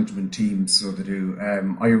star-studded management team, so they do.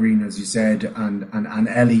 Irene, as you said, and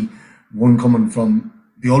Ellie, one coming from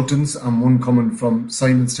the Ultans and one coming from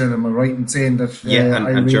Simonstown. Am I right in saying that?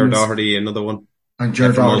 And Ger Doherty, another one. And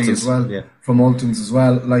Ger Doherty as well, from Ultans as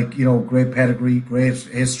well. Great pedigree, great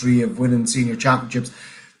history of winning senior championships.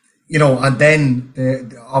 And then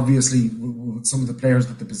obviously with some of the players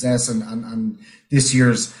that they possess, and this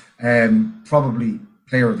year's probably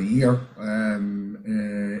player of the year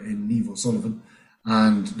in Niamh O'Sullivan,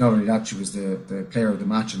 and not only that, she was the player of the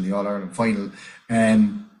match in the All-Ireland final.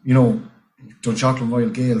 Dunshaughlin Royal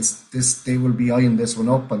Gales, they will be eyeing this one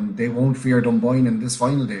up, and they won't fear Dunboyne in this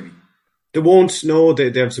final, Davy. They won't. No, they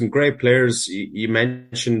have some great players. You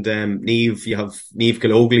mentioned Niamh. You have Niamh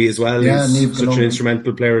Gallogly as well. Yeah, who's such an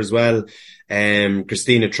instrumental player as well.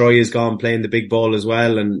 Christina Troy has gone playing the big ball as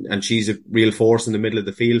well, and she's a real force in the middle of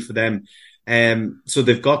the field for them. So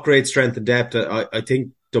they've got great strength and depth. I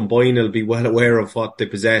think Dunboyne will be well aware of what they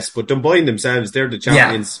possess, but Dunboyne themselves, they're the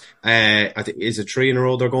champions. Yeah. I think is it 3 in a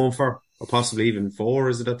row they're going for, or possibly even 4?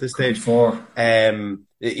 Is it at this stage? 4.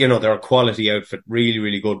 They're a quality outfit, really,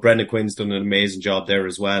 really good. Brendan Quinn's done an amazing job there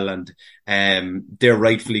as well, and they're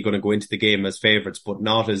rightfully going to go into the game as favourites, but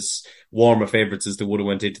not as warm a favourites as they would have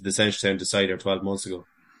went into the Centretown Decider 12 months ago.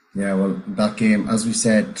 Yeah, well, that game, as we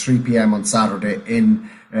said, 3 p.m. on Saturday in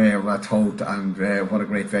Ratoath, and what a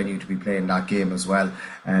great venue to be playing that game as well.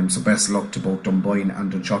 So best of luck to both Dunboyne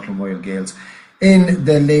and Dunshaughlin Royal Gales in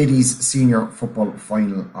the ladies' senior football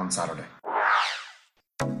final on Saturday.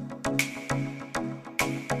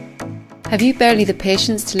 Have you barely the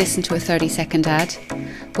patience to listen to a 30-second ad?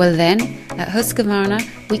 Well then, at Husqvarna,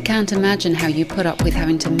 we can't imagine how you put up with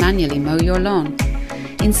having to manually mow your lawn.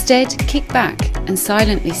 Instead, kick back and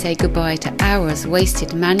silently say goodbye to hours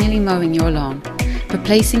wasted manually mowing your lawn,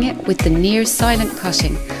 replacing it with the near-silent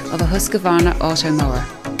cutting of a Husqvarna auto mower.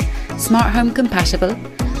 Smart home compatible,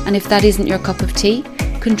 and if that isn't your cup of tea,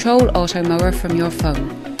 control auto mower from your phone.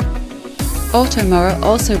 Auto mower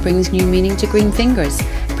also brings new meaning to green fingers,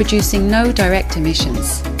 producing no direct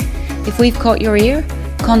emissions. If we've caught your ear,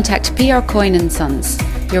 contact PR Coyne & Sons,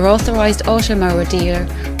 your authorised auto mower dealer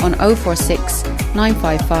on 046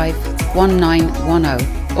 955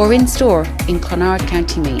 1910 or in store in Clonard,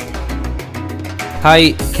 County Meath.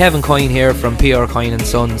 Hi, Kevin Coyne here from PR Coyne &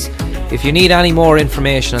 Sons. If you need any more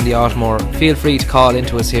information on the Otmore, feel free to call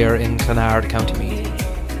into us here in Clonard, County Meath.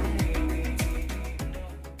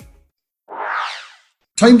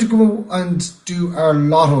 Time to go and do our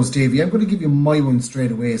lottos, Davey. I'm going to give you my one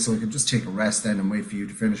straight away so I can just take a rest then and wait for you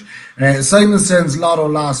to finish. Simonstown's lotto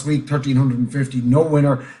last week, 1,350, no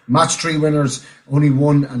winner. Match 3 winners, only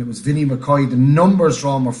one, and it was Vinnie McCoy. The numbers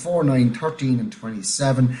drawn were 4, 9, 13 and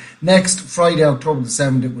 27. Next Friday, October the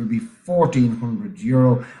 7th, it will be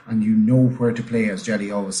 €1,400, and you know where to play, as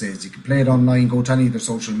Jelly always says. You can play it online, go to any of their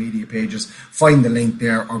social media pages, find the link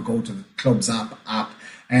there, or go to the Club's app.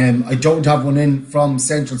 I don't have one in from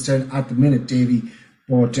Centralstown at the minute, Davey,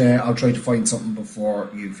 but I'll try to find something before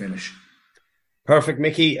you finish. Perfect,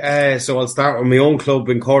 Mickey. So I'll start with my own club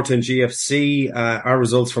in Cortown GFC. Our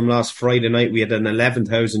results from last Friday night, we had an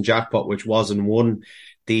 11,000 jackpot, which wasn't won.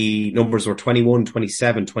 The numbers were 21,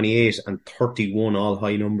 27, 28 and 31, all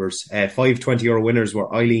high numbers. 5 €20 winners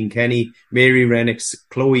were Eileen Kenny, Mary Renix,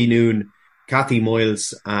 Chloe Noon, Kathy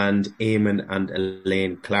Moyles and Eamon and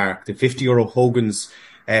Elaine Clark. The €50 Hogan's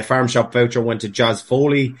Farm Shop voucher went to Jazz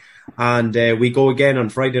Foley, and we go again on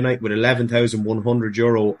Friday night with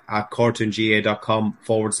 €11,100 at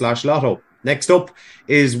cortownga.com/lotto. Next up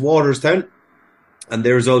is Waterstown, and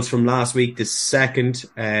their results from last week, the second,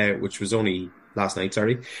 which was only last night,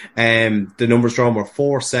 the numbers drawn were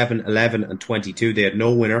 4, 7, 11 and 22. They had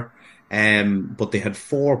no winner, but they had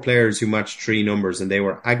 4 players who matched 3 numbers, and they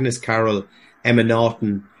were Agnes Carroll, Emma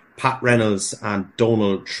Naughton, Pat Reynolds and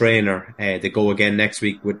Donald Traynor. They go again next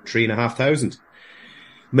week with 3,500.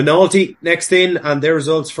 Minalty next in, and their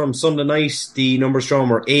results from Sunday night, the numbers drawn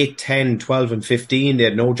were 8, 10, 12 and 15. They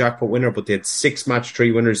had no jackpot winner, but they had 6 match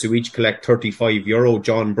 3 winners who each collect €35.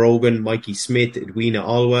 John Brogan, Mikey Smith, Edwina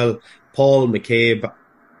Allwell, Paul McCabe,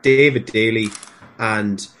 David Daly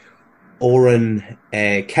and Oren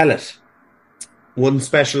Kellett. One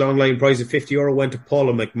special online prize of €50 went to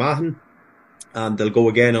Paula McMahon, and they'll go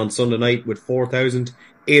again on Sunday night with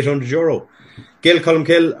 €4,800.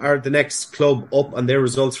 Gilcolmkill are the next club up, and their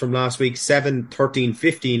results from last week, 7, 13,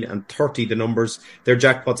 15 and 30 the numbers. Their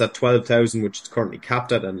jackpot's at 12,000, which is currently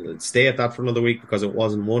capped at, and it'll stay at that for another week because it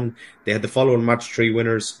wasn't won. They had the following match 3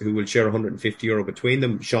 winners who will share €150 between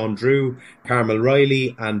them: Sean Drew, Carmel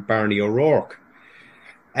Riley and Barney O'Rourke.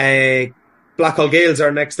 Blackhall Gales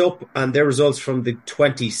are next up, and their results from the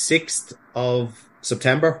 26th of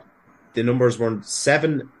September. The numbers were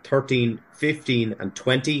 7, 13, 15 and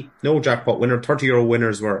 20. No jackpot winner. €30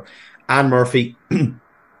 winners were Anne Murphy,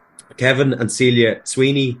 Kevin and Celia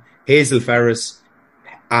Sweeney, Hazel Ferris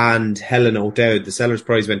and Helen O'Dowd. The seller's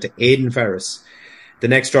prize went to Aidan Ferris. The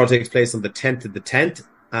next draw takes place on the 10th of the 10th,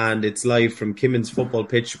 and it's live from Kimmins football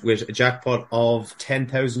pitch with a jackpot of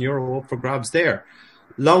 €10,000 up for grabs there.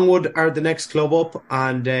 Longwood are the next club up,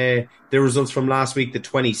 and their results from last week, the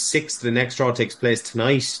 26th. The next draw takes place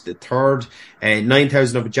tonight, the 3rd.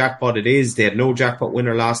 9,000 of a jackpot it is. They had no jackpot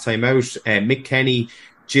winner last time out. Mick Kenny,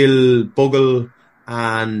 Jill Bugle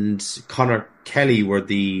and Connor Kelly were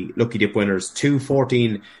the lucky dip winners. 2,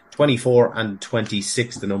 14, 24 and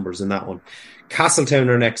 26, the numbers in that one. Castletown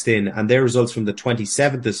are next in, and their results from the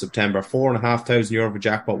 27th of September. €4,500 of a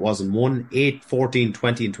jackpot wasn't won. 8, 14,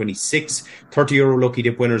 20 and 26. €30 lucky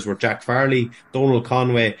dip winners were Jack Farley, Donald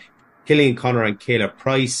Conway, Killian Connor and Kayla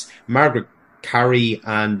Price, Margaret Carey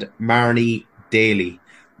and Marnie Daly.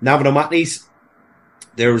 Navan O'Mahony's,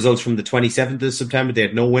 their results from the 27th of September, they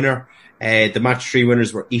had no winner. The match 3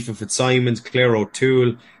 winners were Aoife Fitzsimons, Claire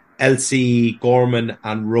O'Toole, Elsie Gorman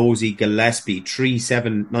and Rosie Gillespie. 3,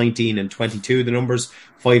 7, 19 and 22 the numbers.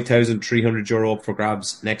 €5,300 up for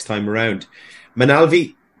grabs next time around.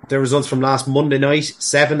 Manalvi, their results from last Monday night: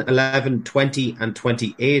 7, 11, 20 and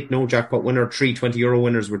 28. No jackpot winner. 3 €20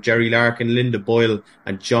 winners were Jerry Larkin, Linda Boyle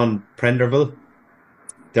and John Prenderville.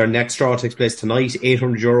 Their next draw takes place tonight.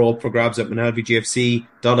 €800 up for grabs at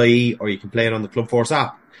manalvigfc.ie, or you can play it on the Club Force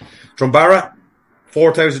app. Drumbarra,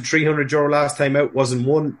 €4,300 last time out, wasn't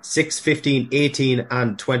won. 6, 15, 18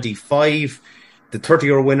 and 25. The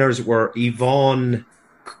 €30 winners were Yvonne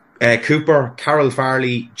Cooper, Carol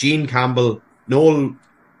Farley, Jean Campbell, Noel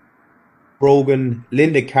Brogan,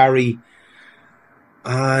 Linda Carey,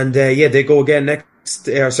 and they go again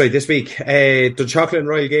this week. The Chocolate and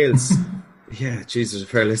Royal Gales. Yeah, Jesus, a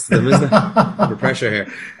fair list of them, isn't it? Under pressure here.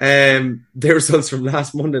 Their results from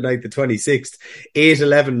last Monday night, the 26th: 8,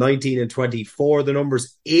 11, 19 and 24. The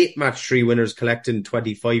numbers: 8 match 3 winners collecting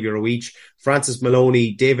 €25 each. Francis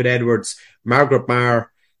Maloney, David Edwards, Margaret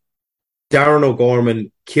Marr, Darren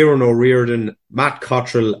O'Gorman, Kieran O'Riordan, Matt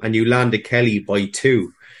Cottrell and Yolanda Kelly by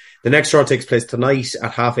 2. The next draw takes place tonight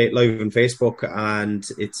at 8:30 live on Facebook, and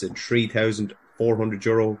it's a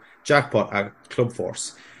 €3,400 jackpot at Club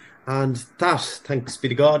Force. And that, thanks be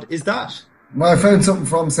to God, is that. Well, I found something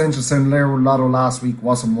from Central Sound Lair Lotto last week.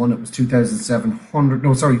 Wasn't one. It was 2,700.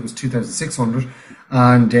 No, sorry, it was 2,600.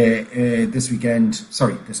 And this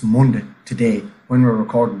Monday, today, when we're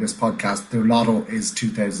recording this podcast, the Lotto is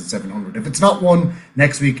 2,700. If it's not one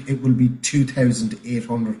next week, it will be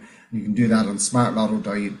 2,800. And you can do that on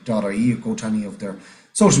smartlotto.ie or go to any of their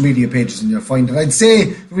social media pages and you'll find it. I'd say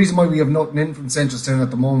the reason why we have nothing in from Centrestown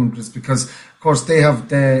at the moment is because, of course, they have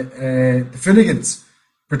the Finnegans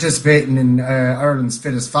participating in Ireland's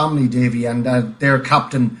Fittest Family, Davy, and their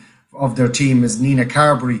captain of their team is Nina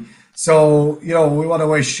Carberry. So, we want to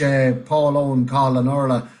wish Paul, Owen, Carl and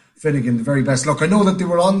Orla Finnegan the very best luck. I know that they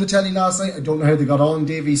were on the telly last night. I don't know how they got on,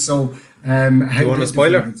 Davy, so... you want a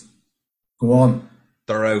spoiler? Go on.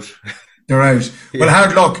 They're out. They're out. Yeah. Well,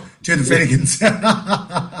 hard luck to the Finnegans.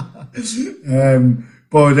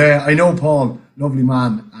 But I know Paul, lovely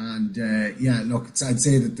man, and I'd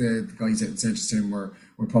say that the guys out in Centrestown were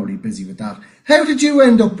probably busy with that. How did you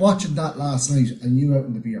end up watching that last night and you out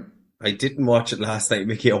in the beer? I didn't watch it last night,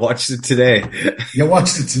 Mickey. I watched it today. You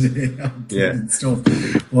watched it today? Yeah. Stuff.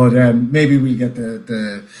 But maybe we get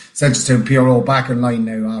the Centrestown PRO back in line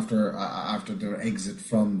now after their exit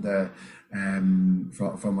from the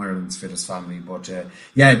from Ireland's Fittest Family. But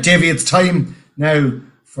Davy, it's time now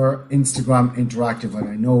for Instagram Interactive, and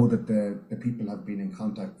I know that the people have been in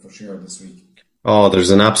contact for sure this week. Oh,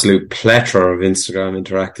 there's an absolute plethora of Instagram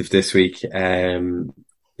Interactive this week. A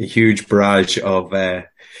huge barrage of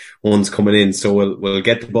ones coming in, so we'll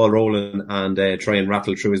get the ball rolling and try and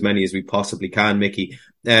rattle through as many as we possibly can, Mickey.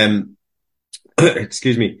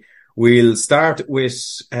 Excuse me. We'll start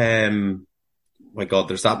with my God,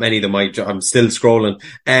 there's that many of them. I'm still scrolling.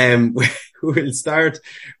 We'll start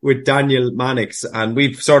with Daniel Mannix, and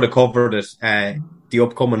we've sort of covered it, the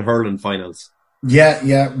upcoming hurling finals. Yeah,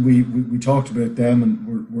 we talked about them, and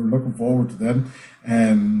we're looking forward to them.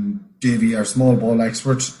 Davy, our small ball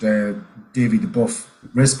expert, Davy the Buff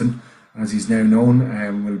Rispin, as he's now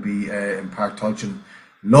known, will be in Park Tulchin,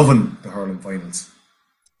 loving the hurling finals.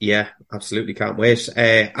 Yeah, absolutely can't wait.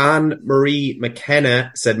 Anne-Marie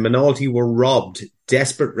McKenna said Minolty were robbed.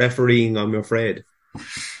 Desperate refereeing, I'm afraid.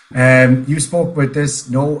 You spoke about this.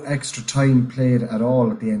 No extra time played at all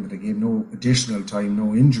at the end of the game. No additional time,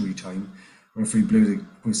 no injury time. Referee blew the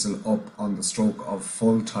whistle up on the stroke of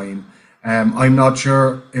full time. I'm not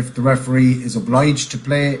sure if the referee is obliged to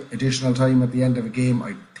play additional time at the end of a game.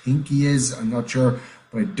 I think he is. I'm not sure,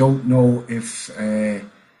 but I don't know if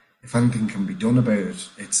anything can be done about it.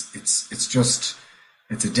 It's just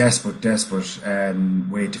a desperate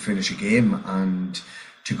way to finish a game and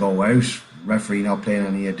to go out. Referee not playing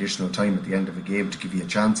any additional time at the end of a game to give you a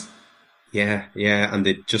chance. Yeah, and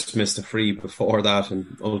they just missed a free before that,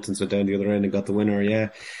 and Ultons went down the other end and got the winner. Yeah,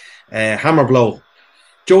 hammer blow.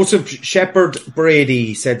 Joseph Shepherd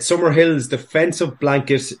Brady said Summerhill's defensive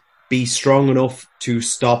blanket be strong enough to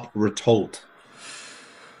stop Ratoath.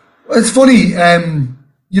 Well, it's funny.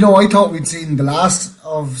 I thought we'd seen the last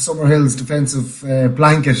of Summerhill's defensive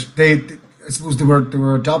blanket. I suppose they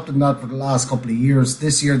were adopting that for the last couple of years.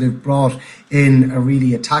 This year they've brought in a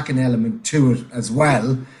really attacking element to it as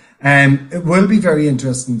well. It will be very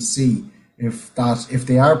interesting to see if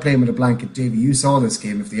they are playing with a blanket. Davey, you saw this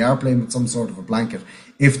game. If they are playing with some sort of a blanket,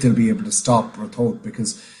 if they'll be able to stop Ratoath,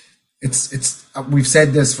 because it's we've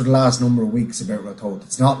said this for the last number of weeks about Ratoath.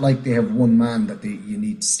 It's not like they have one man that you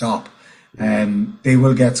need to stop. They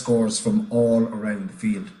will get scores from all around the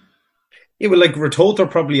field. Yeah, well, like Ratoath are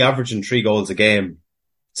probably averaging 3 goals a game.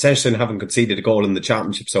 Essentially, haven't conceded a goal in the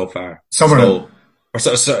championship so far. Summerhill.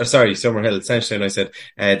 Summerhill. Essentially, I said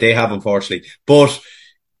they have, unfortunately. But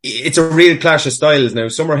it's a real clash of styles now.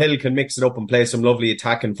 Summerhill can mix it up and play some lovely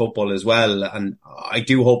attacking football as well. And I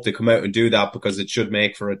do hope they come out and do that, because it should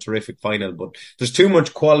make for a terrific final. But there's too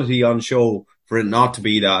much quality on show for it not to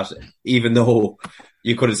be that, even though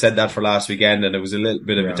you could have said that for last weekend and it was a little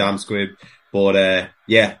bit of a damn squib. But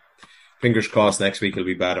fingers crossed next week it'll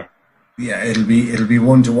be better. Yeah, it'll be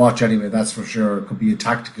one to watch anyway, that's for sure. It could be a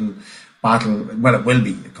tactical battle. Well, it will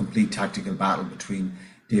be a complete tactical battle between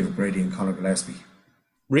David Brady and Conor Gillespie.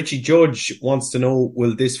 Richie Judge wants to know,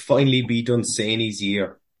 will this finally be Dunsany's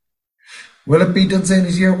year? Will it be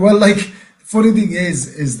Dunsany's year? Well, the funny thing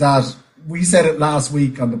is that we said it last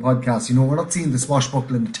week on the podcast, we're not seeing the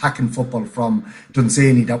swashbuckling attacking football from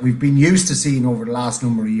Dunsany that we've been used to seeing over the last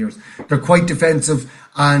number of years. They're quite defensive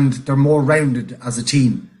and they're more rounded as a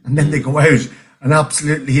team. And then they go out and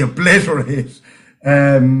absolutely obliterate.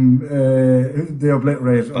 They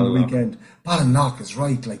obliterate on the weekend. Ballinlough is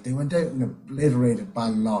right. They went out and obliterated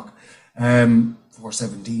Ballinlough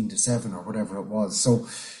 4-17-7 or whatever it was. So,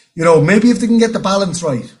 maybe if they can get the balance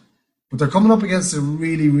right. But they're coming up against a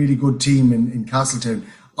really, really good team in Castletown.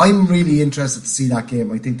 I'm really interested to see that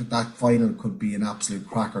game. I think that final could be an absolute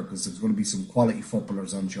cracker, because there's going to be some quality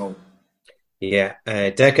footballers on show. Yeah,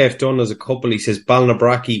 Deck F. Dunn has a couple. He says,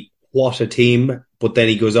 Ballinabrackey, what a team. But then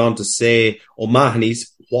he goes on to say,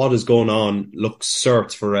 O'Mahony's, what is going on? Looks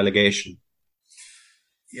certs for relegation.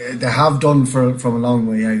 Yeah, they have done from a long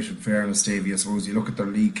way out, in fairness, Davey. I suppose you look at their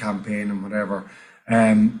league campaign and whatever.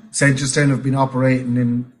 Seneschalstown have been operating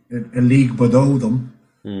in a league below them.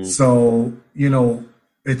 So,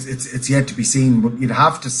 it's yet to be seen. But you'd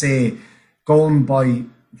have to say, going by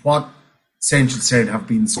what Seneschalstown have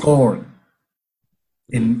been scoring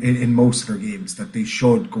in most of their games, that they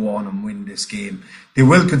should go on and win this game. They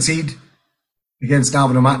will concede against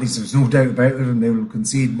Navan O'Mahony's, there's no doubt about it, and they will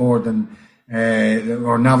concede more than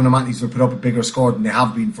or Navan O'Mahony's will put up a bigger score than they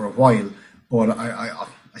have been for a while. But I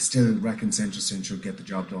still reckon Seneschalstown should get the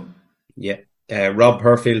job done. Yeah. Rob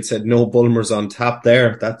Herfield said no Bulmers on tap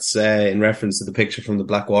there. That's in reference to the picture from the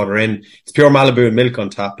Blackwater Inn. It's pure Malibu and milk on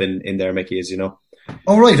tap in there, Mickey, as you know.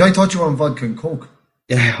 Oh, right. I thought you were on vodka and Coke.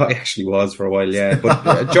 Yeah, I actually was for a while, yeah.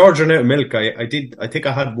 But George ran out of milk. I think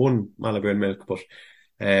I had one Malibu and milk, but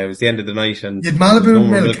it was the end of the night. And you had Malibu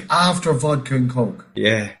and milk after vodka and Coke?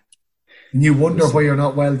 Yeah. And you wonder why you're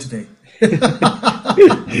not well today.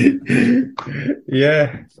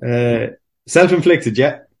 Yeah. Self-inflicted,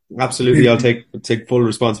 yeah. Absolutely, I'll take full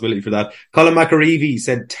responsibility for that. Colin McAreevy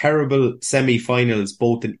said terrible semi-finals,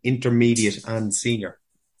 both in intermediate and senior.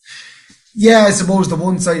 Yeah, I suppose the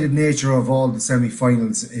one-sided nature of all the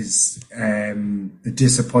semi-finals is the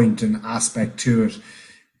disappointing aspect to it.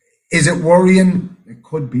 Is it worrying? It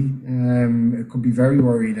could be. It could be very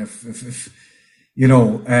worrying if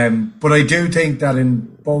but I do think that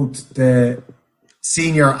in both the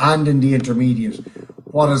senior and in the intermediate,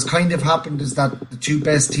 what has kind of happened is that the two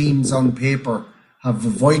best teams on paper have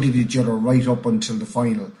avoided each other right up until the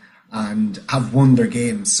final and have won their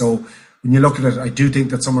games. So when you look at it, I do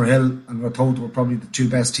think that Summerhill and Ratoath were probably the two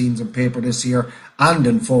best teams on paper this year and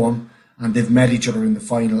in form, and they've met each other in the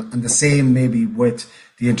final. And the same maybe with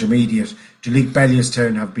the intermediate. Duleek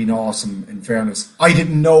Bellewstown have been awesome, in fairness. I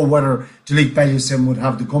didn't know whether Duleek Bellewstown would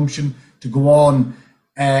have the gumption to go on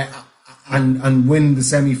and win the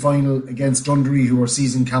semi-final against Dundee, who are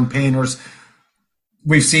seasoned campaigners.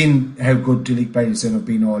 We've seen how good Duleek Bellewstown have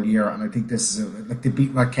been all year, and I think this is they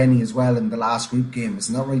beat Rathkenny as well in the last group game.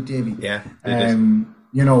 Isn't that right, Davey? Yeah.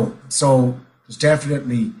 So there's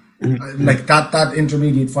definitely that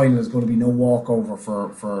intermediate final is going to be no walkover for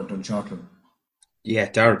Dunshaughlin. Yeah,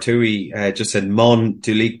 Dara Tui just said Mon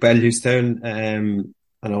Duleek Bellewstown.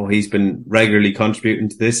 I know he's been regularly contributing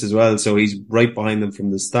to this as well, so he's right behind them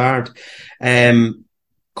from the start.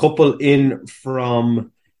 Couple in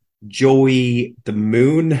from Joey the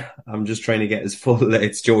Moon. I'm just trying to get his full.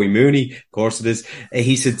 It's Joey Mooney, of course it is.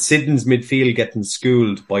 He said Sidden's midfield getting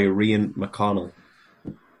schooled by Rian McConnell.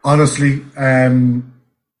 Honestly,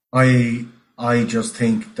 I just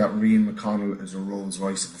think that Rian McConnell is a Rolls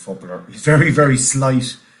Royce of a footballer. He's very, very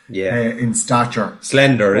slight in stature.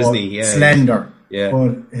 Slender, isn't he? Yeah. Slender. Yeah.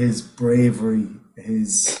 But his bravery,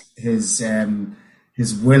 his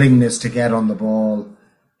willingness to get on the ball,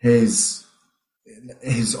 his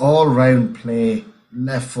all-round play,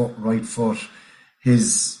 left foot, right foot,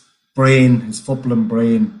 his brain, his footballing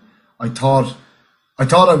brain. I thought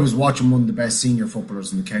I was watching one of the best senior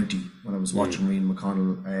footballers in the county when I was watching Rian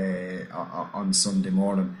McConnell on Sunday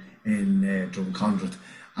morning in Drumcondra,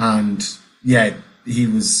 and yeah, he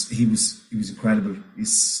was incredible. He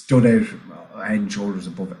stood out head and shoulders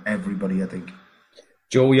above everybody, I think.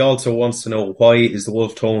 Joey also wants to know, why is the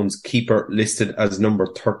Wolf Tones keeper listed as number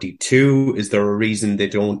 32? Is there a reason they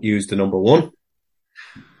don't use the number 1?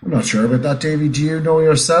 I'm not sure about that, Davey. Do you know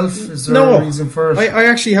yourself? Is there a reason for it? I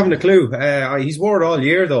actually haven't a clue. He's wore it all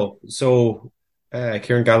year, though. So,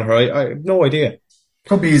 Kieran Gallagher, I have no idea.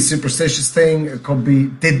 Could be a superstitious thing. It could be.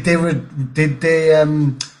 Did they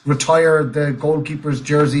retire the goalkeeper's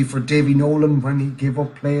jersey for Davy Nolan when he gave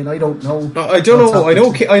up playing? I don't know. I don't know.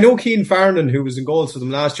 I know Keane Farnan, who was in goals for them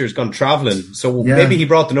last year, has gone travelling. So maybe he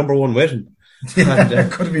brought the number 1 with him. Yeah,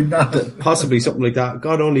 could have been that. Possibly something like that.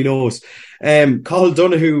 God only knows. Cathal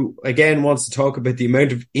Donoghue again wants to talk about the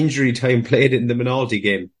amount of injury time played in the Minalty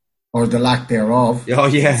game. Or the lack thereof. Oh,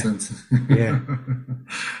 yeah.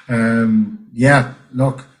 Yeah.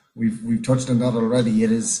 Look, we've touched on that already.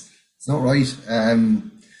 It's not right. I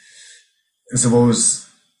suppose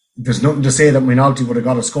there's nothing to say that Minalty would have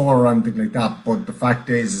got a score or anything like that, but the fact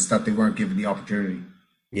is that they weren't given the opportunity.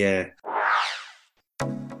 Yeah.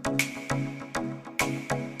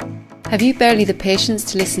 Have you barely the patience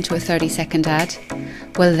to listen to a 30-second ad?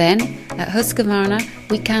 Well then, at Husqvarna,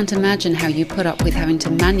 we can't imagine how you put up with having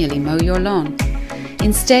to manually mow your lawn.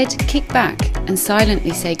 Instead, kick back and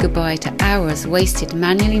silently say goodbye to hours wasted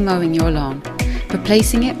manually mowing your lawn,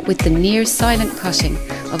 replacing it with the near silent cutting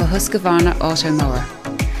of a Husqvarna auto mower.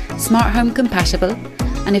 Smart home compatible,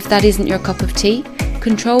 and if that isn't your cup of tea,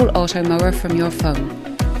 control auto mower from your phone.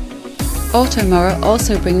 Auto mower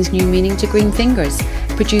also brings new meaning to green fingers,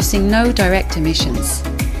 producing no direct emissions.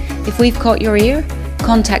 If we've caught your ear,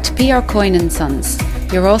 contact PR Coyne & Sons,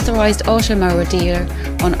 your authorised auto mower dealer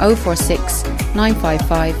on 046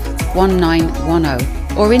 955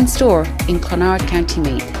 1910 or in store in Clonard, County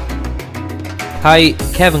Meath. Hi,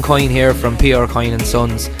 Kevin Coyne here from PR Coyne &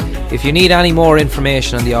 Sons. If you need any more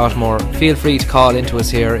information on the Otmore, feel free to call into us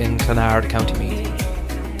here in Clonard, County Meath.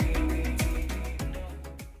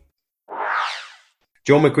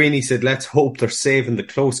 Joe McQueenie said, let's hope they're saving the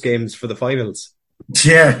close games for the finals.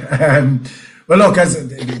 Yeah. Well, look,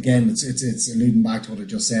 again, it's alluding back to what I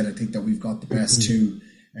just said. I think that we've got the best two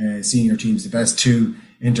senior teams, the best two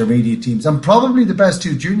intermediate teams, and probably the best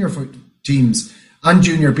two junior teams and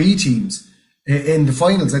junior B teams in the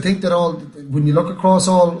finals. I think that when you look across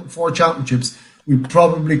all 4 championships, we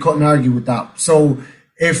probably couldn't argue with that. So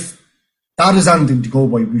if that is anything to go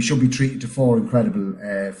by, we should be treated to 4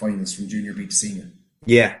 incredible finals from junior B to senior.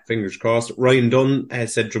 Yeah, fingers crossed. Ryan Dunn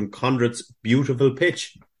said Drumcondra's beautiful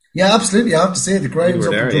pitch. Yeah, absolutely. I have to say the grounds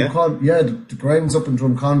up in Drumcondra. The grounds up in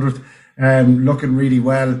Drumcondra looking really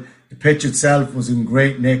well. The pitch itself was in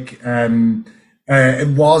great nick. It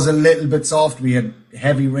was a little bit soft. We had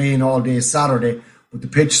heavy rain all day Saturday, but the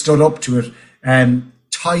pitch stood up to it.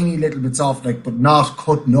 Tiny little bit soft, but not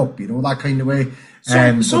cutting up, that kind of way.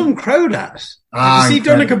 Some crowd at it. Did you see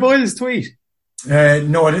Donncha Boyle's tweet?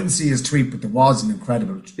 No, I didn't see his tweet, but there was an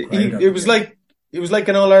incredible crowd. It was like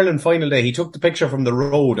an All-Ireland final day. He took the picture from the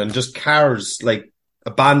road and just cars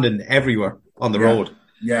abandoned everywhere on the road.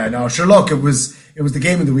 Yeah, no, sure. Look, it was the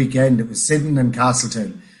game of the weekend. It was Sidon and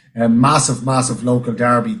Castleton. Massive local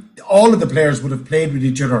derby. All of the players would have played with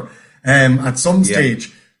each other at some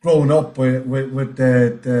stage growing up with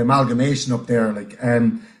the amalgamation up there.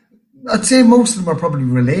 I'd say most of them are probably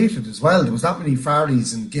related as well. There was that many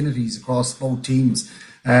Farleys and Guinettys across both teams,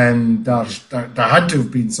 and there had to have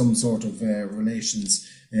been some sort of relations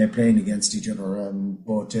playing against each other.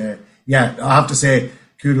 But I have to say,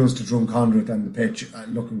 kudos to Drumcondra and the pitch,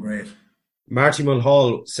 looking great. Marty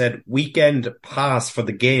Mulhall said, weekend pass for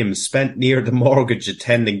the games, spent near the mortgage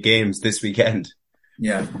attending games this weekend.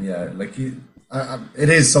 Yeah, it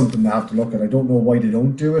is something to have to look at. I don't know why they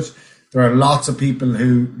don't do it. There are lots of people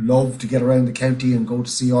who love to get around the county and go to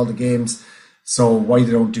see all the games. So why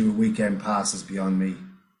they don't do a weekend pass is beyond me.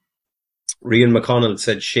 Rian McConnell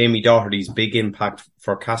said Shamie Doherty's big impact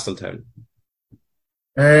for Castletown.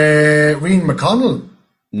 Rian McConnell?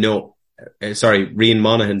 No. Rian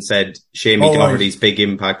Monaghan said Shamie Doherty's big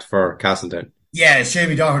impact for Castletown. Yeah,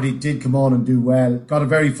 Shamie Doherty did come on and do well. Got a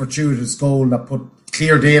very fortuitous goal that put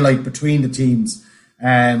clear daylight between the teams.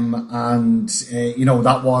 That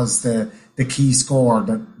was the key score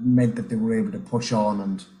that meant that they were able to push on,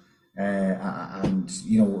 and it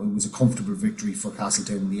was a comfortable victory for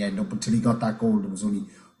Castletown in the end. Up until he got that goal, there was only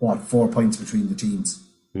 4 points between the teams.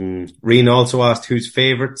 Reen also asked who's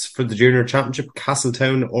favourites for the junior championship,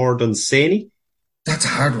 Castletown or Dunsany? That's a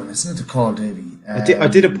hard one, isn't it, to call, Davy? I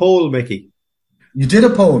did a poll, Mickey. You did a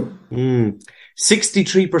poll?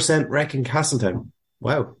 63% reckon Castletown.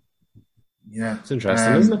 Wow. Yeah. It's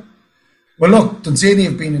interesting, isn't it? Well, look, Dunsany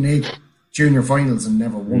have been in 8 junior finals and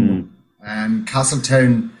never won one.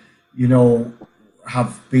 Castletown,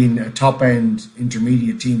 have been a top-end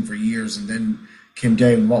intermediate team for years and then came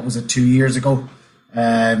down, 2 years ago?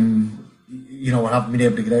 Haven't been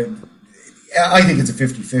able to get out. I think it's a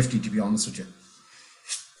 50-50, to be honest with you.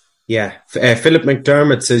 Yeah. Philip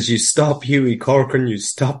McDermott says, you stop Hughie Corcoran, you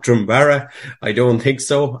stop Drumbarra. I don't think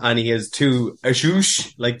so. And he has 2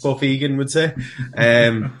 ashoosh, like Buff Egan would say.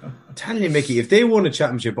 I'm telling you, Mickey, if they won a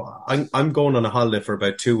championship, I'm going on a holiday for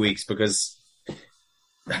about 2 weeks because...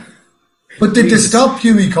 But did they stop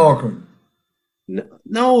Hughie Corcoran?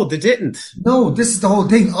 No, they didn't. No, this is the whole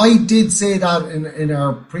thing. I did say that in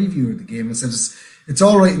our preview of the game. I said it's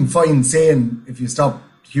all right and fine saying if you stop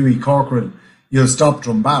Hughie Corcoran, you'll stop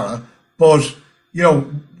Drumbarra. But,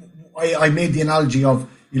 I made the analogy of,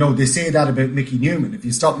 they say that about Mickey Newman. If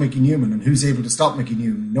you stop Mickey Newman, and who's able to stop Mickey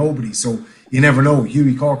Newman? Nobody. So you never know.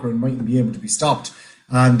 Hughie Corcoran mightn't be able to be stopped.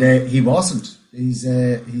 And he wasn't. He's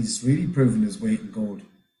really proven his weight in gold.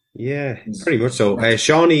 Yeah, pretty much so.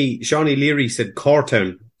 Shawnee Leary said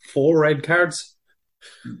Cortown, 4 red cards.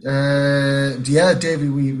 Yeah, Davey,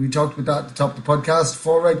 we talked about that at the top of the podcast.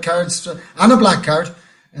 4 red cards and a black card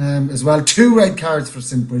as well. 2 red cards for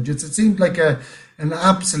St. Bridget's. It seemed like an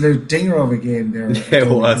absolute dinger of a game there. Yeah, it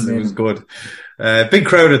was good. Big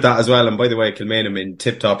crowd at that as well. And by the way, Kilmainham in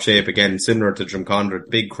tip-top shape again, similar to Drumcondra.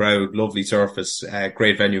 Big crowd, lovely surface,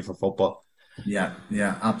 great venue for football. Yeah,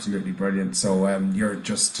 absolutely brilliant. So you're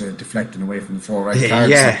just deflecting away from the 4 red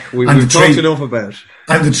cards. Yeah, we've talked enough about it.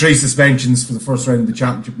 And the 3 suspensions for the first round of the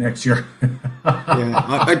championship next year.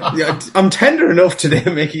 I'm tender enough today,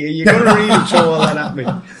 Mickey. You're going to really throw all that at me.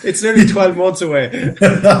 It's nearly 12 months away.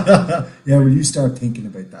 Yeah, will you start thinking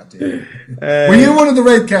about that, Dave? Were you one of the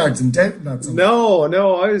red cards and doubting that? No,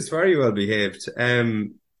 I was very well behaved.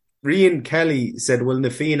 Rian Kelly said, will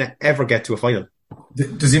Nafina ever get to a final?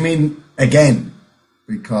 Does he mean again?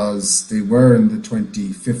 Because they were in the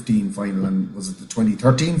 2015 final, and was it the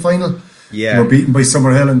 2013 final? Yeah. They were beaten by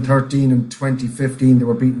Summerhill in 13, and 2015 they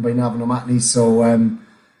were beaten by Navan O'Mahony. So I'm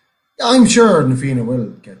sure Nafina will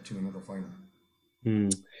get to another final.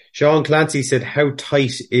 Sean Clancy said, how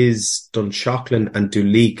tight is Dunshaughlin and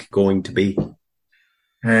Duleek going to be?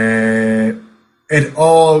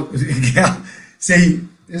 See,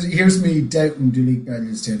 here's me doubting Duleek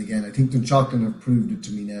Bellewstown again. I think Dunshaughlin have proved it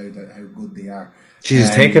to me now that how good they are. She's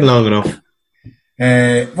taken long enough.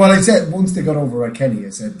 Well, I said once they got over Kenny, I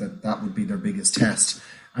said that would be their biggest test.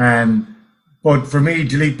 But for me,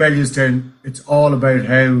 Duleek Bellewstown, it's all about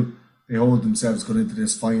how they hold themselves going into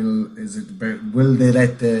this final. Is it about, will they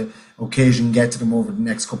let the occasion get to them over the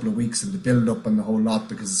next couple of weeks and the build up and the whole lot,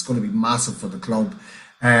 because it's going to be massive for the club.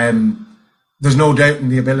 There's no doubt in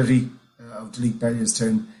the ability of Duleek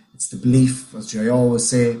Bellewstown. It's the belief, as I always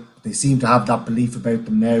say. They seem to have that belief about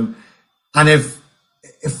them now. And if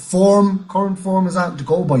current form is out to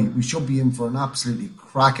go by, we should be in for an absolutely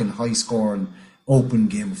cracking, high-scoring, open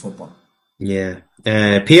game of football. Yeah.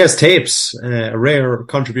 PS Tapes, a rare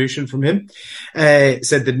contribution from him,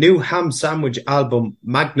 said the new Ham Sandwich album,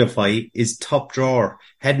 Magnify, is top drawer,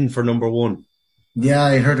 heading for number 1. Yeah,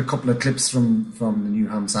 I heard a couple of clips from the new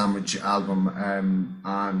Ham Sandwich album,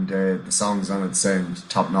 and the songs on it sound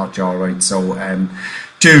top-notch, all right. So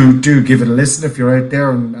do give it a listen if you're out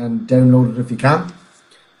there, and download it if you can.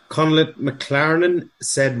 Conlett McLaren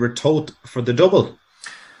said Ratoath for the double.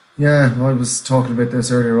 Yeah, I was talking about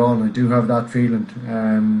this earlier on. I do have that feeling,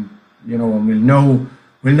 and we'll know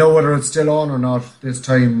whether it's still on or not this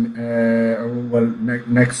time.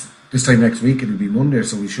 This time next week it'll be Monday,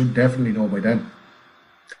 so we should definitely know by then.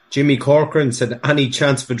 Jimmy Corcoran said, any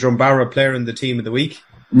chance for Drumbarra player in the team of the week?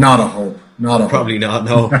 Not a hope. Probably not.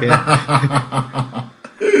 No. Yeah.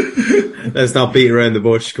 Let's not beat around the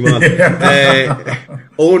bush. Come on.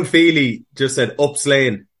 Owen Feely just said up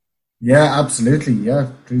Slane. Yeah, absolutely.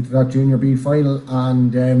 Yeah, through to that Junior B final,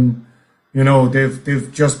 and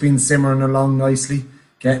they've just been simmering along nicely,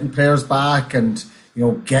 getting players back, and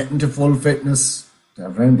getting to full fitness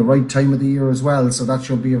around the right time of the year as well. So that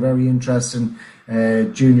should be a very interesting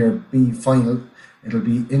Junior B final. It'll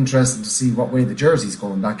be interesting to see what way the jersey's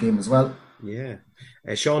going that game as well. Yeah.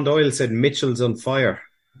 Sean Doyle said Mitchell's on fire.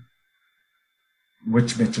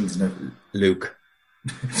 Which Mitchell's now? Luke.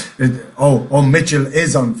 Mitchell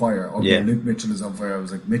is on fire. Okay, yeah. Luke Mitchell is on fire. I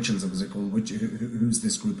was like, Mitchell's. I was like, who's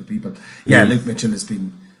this group of people? Yeah, Luke Mitchell has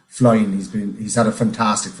been flying. He's had a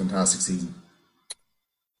fantastic season.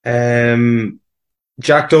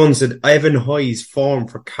 Jack Dunn said Ivan Hoy's form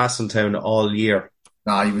for Castletown all year.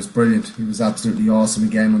 He was brilliant. He was absolutely awesome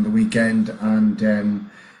again on the weekend. And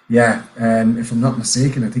if I'm not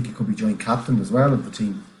mistaken, I think he could be joint captain as well of the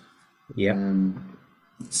team. Yeah.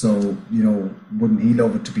 So, wouldn't he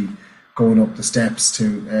love it to be going up the steps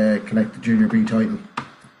to collect the Junior B title?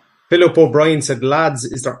 Philip O'Brien said, lads,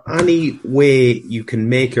 is there any way you can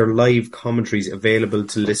make your live commentaries available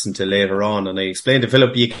to listen to later on? And I explained to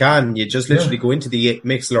Philip, you can. You just literally go into the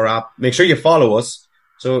Mixlr app. Make sure you follow us.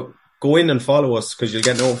 So go in and follow us because you'll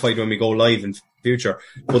get notified when we go live in future.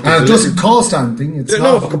 But it doesn't cost anything. It's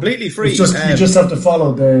completely free. It's just, you just have to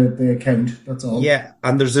follow the account. That's all. Yeah,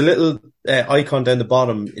 and there's a little icon down the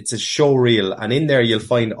bottom. It's a show reel, and in there you'll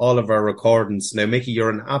find all of our recordings. Now, Mickey, you're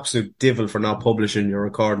an absolute devil for not publishing your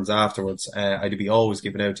recordings afterwards. I'd be always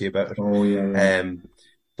giving out to you about it. Oh yeah.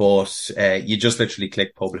 But you just literally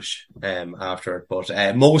click publish after it. But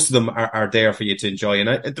most of them are there for you to enjoy,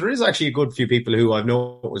 and there is actually a good few people who I've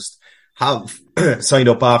noticed have signed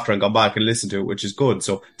up after and gone back and listened to it, which is good.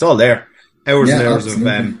 So it's all there. Hours and hours of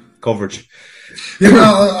coverage.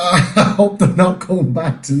 I hope they're not going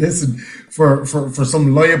back to listen for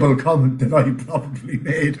some liable comment that I probably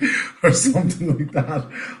made or something like that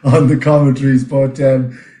on the commentaries. But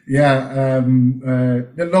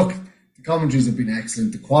look, the commentaries have been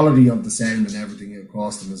excellent. The quality of the sound and everything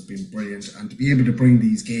across them has been brilliant. And to be able to bring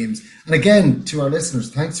these games, and again, to our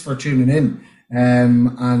listeners, thanks for tuning in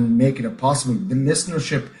and making it possible. The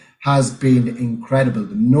listenership has been incredible.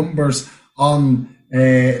 The numbers on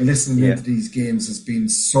listening into these games has been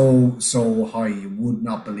so high, you would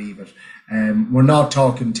not believe it. We're not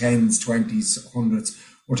talking 10s, 20s, 100s.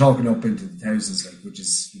 We're talking up into the thousands, which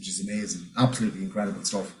is amazing. Absolutely incredible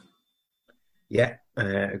stuff. Yeah,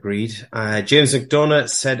 agreed. James McDonough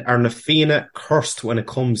said, are Na Fianna cursed when it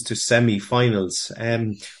comes to semi-finals?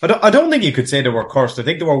 I don't think you could say they were cursed. I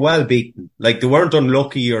think they were well beaten. Like, they weren't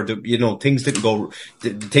unlucky or, things didn't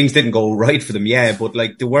go right for them. Yeah, but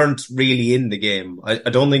they weren't really in the game. I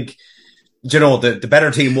don't think, the better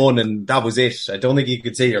team won and that was it. I don't think you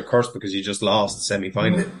could say you're cursed because you just lost the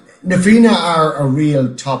semi-final. Na Fianna are a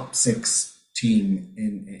real top 6 team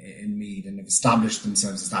in Meath and have established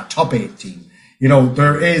themselves as that top 8 team.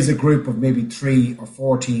 There is a group of maybe 3 or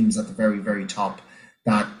 4 teams at the very, very top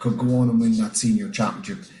that could go on and win that senior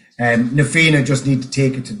championship. Na Fianna just need to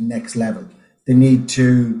take it to the next level. They need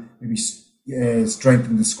to maybe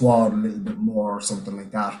strengthen the squad a little bit more or something like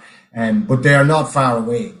that. But they are not far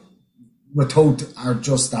away. Ratoath are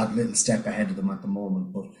just that little step ahead of them at the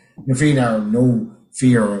moment. But Na Fianna are no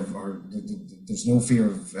fear of, or there's no fear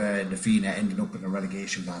of Na Fianna ending up in a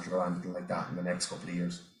relegation battle or anything like that in the next couple of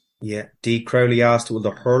years. Yeah, Dee Crowley asked, will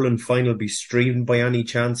the hurling final be streamed by any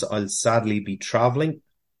chance? I'll sadly be travelling.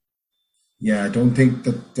 Yeah, I don't think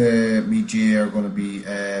that the media are going to be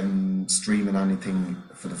streaming anything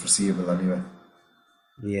for the foreseeable anyway.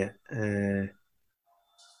 Yeah.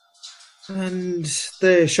 And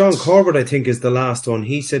the Sean Corbett, I think, is the last one.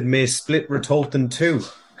 He said, may split Ratoath in 2.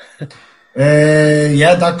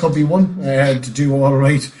 Yeah, that could be one to do all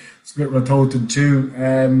right. Split Ratoath in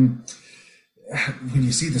 2. When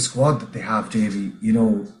you see the squad that they have, Davey,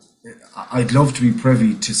 I'd love to be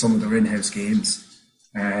privy to some of their in-house games,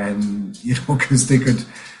 because they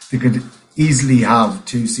could easily have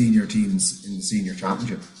 2 senior teams in the senior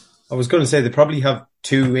championship. I was going to say they probably have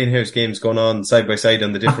 2 in-house games going on side by side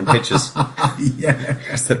on the different pitches. Yeah,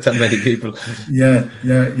 because there's that many people. Yeah.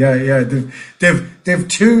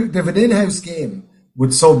 They've an in-house game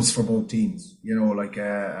with subs for both teams,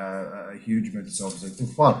 a huge amount of subs.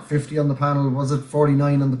 Like, 50 on the panel? Was it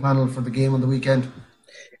 49 on the panel for the game on the weekend?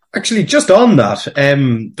 Actually, just on that,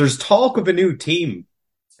 there's talk of a new team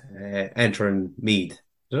entering Meath.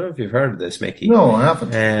 I don't know if you've heard of this, Mickey. No, I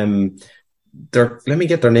haven't. Let me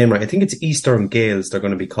get their name right. I think it's Eastern Gales they're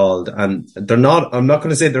going to be called. And they're not, I'm not going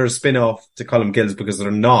to say they're a spin-off to Colm Gills because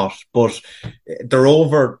they're not, but they're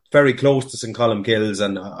over very close to St. Colm Gills.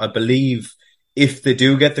 And I believe if they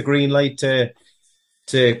do get the green light to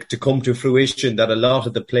come to fruition, that a lot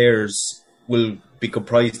of the players will be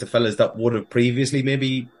comprised of fellas that would have previously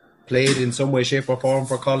maybe played in some way, shape or form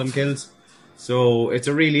for Colm Gills. So it's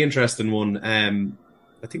a really interesting one.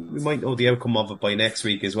 I think we might know the outcome of it by next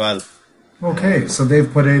week as well. Okay, so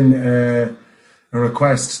they've put in a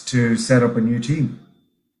request to set up a new team.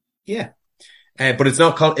 Yeah. But it's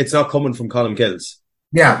not coming from Colin Kills.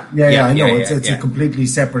 Yeah, I know. It's a completely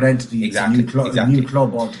separate entity. Exactly. It's a new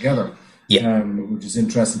club altogether. Yeah. Which is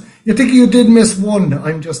interesting. You think you did miss one?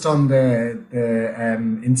 I'm just on the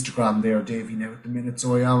Instagram there, Davey, now at the minute.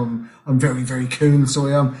 So I'm very, very cool. So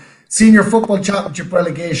I am. Senior Football Championship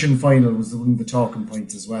relegation final was one of the talking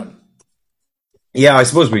points as well. Yeah, I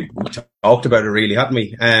suppose we talked about it really, hadn't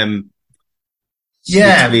we? Between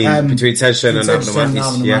Sedgeton and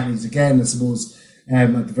Navan yeah. Again, I suppose,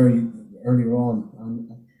 at the very earlier on.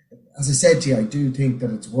 As I said to you, I do think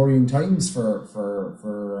that it's worrying times for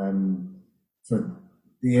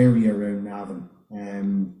the area around Navan.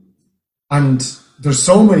 And there's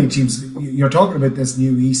so many teams. You're talking about this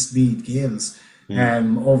new East Meath Gales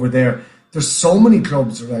over there. There's so many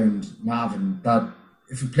clubs around Navan that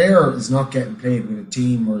if a player is not getting played with a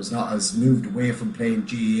team or has moved away from playing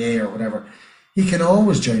GEA or whatever, he can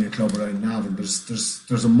always join a club around Navan.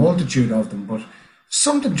 There's a multitude of them, but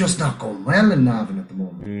something just not going well in Navan at the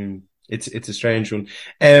moment. It's a strange one.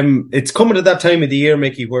 It's coming at that time of the year,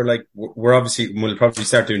 Mickey, where we'll probably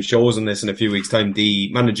start doing shows on this in a few weeks' time.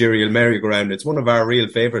 The managerial merry-go-round. It's one of our real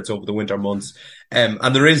favourites over the winter months, and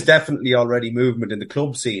there is definitely already movement in the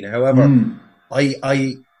club scene. However,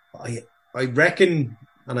 I reckon,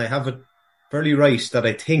 and I have it fairly right, that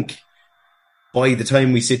I think by the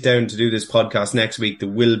time we sit down to do this podcast next week, there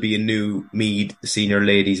will be a new Meath senior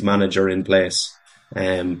ladies manager in place.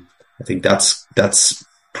 I think that's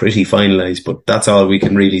pretty finalised, but that's all we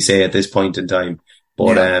can really say at this point in time.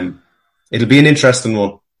 But it'll be an interesting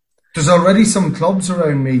one. There's already some clubs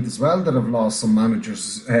around Meath as well that have lost some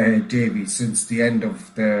managers, Davy, since the end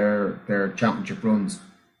of their championship runs.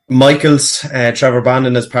 Michael's, Trevor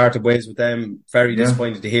Bannon has parted ways with them. Very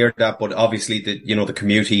disappointed to hear that, but obviously the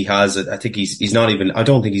commute he has, I think he's not even, I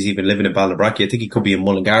don't think he's even living in Ballinbrackie. I think he could be in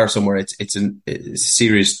Mullingar somewhere. It's a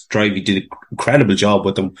serious drive. He did an incredible job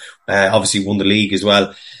with them. Obviously won the league as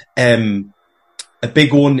well. A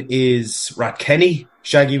big one is Rathkenny,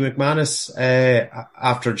 Shaggy McManus,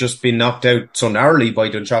 after just being knocked out so narrowly by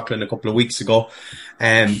Dunshaughlin a couple of weeks ago.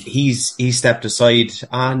 He's stepped aside,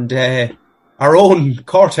 and, our own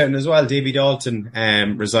Cortown as well, Davy Dalton,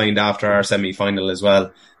 resigned after our semi-final as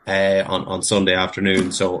well, on Sunday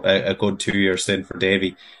afternoon. So a good 2-year stint for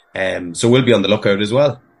Davy. So we'll be on the lookout as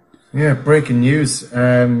well. Yeah, breaking news.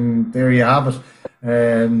 There you have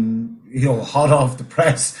it. Hot off the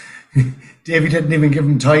press. Davy didn't even give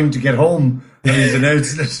him time to get home when he's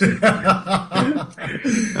announced it.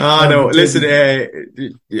 No, listen,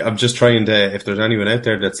 I'm just trying to, if there's anyone out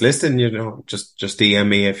there that's listening, just DM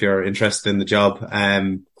me if you're interested in the job.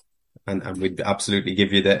 And we'd absolutely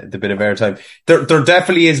give you the bit of airtime. There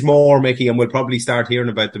definitely is more, Mickey, and we'll probably start hearing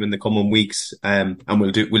about them in the coming weeks. And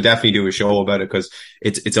we'll definitely do a show about it, because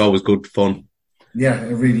it's always good fun. Yeah,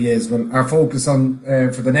 it really is. Well, our focus on,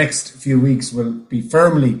 for the next few weeks will be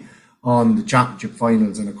firmly on the championship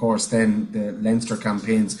finals, and of course then the Leinster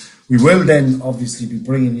campaigns. We will then obviously be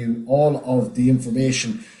bringing you all of the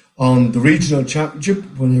information on the regional championship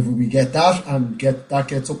whenever we get that, and that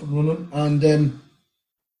gets up and running, and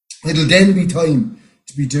it'll then be time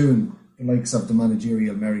to be doing the likes of the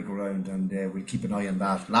managerial merry-go-round, and we'll keep an eye on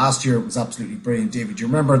that. Last year it was absolutely brilliant, David. Do you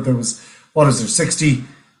remember there was, 60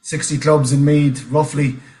 clubs in Meath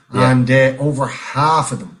roughly, and over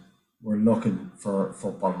half of them were looking for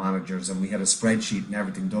football managers, and we had a spreadsheet and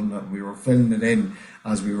everything done, and we were filling it in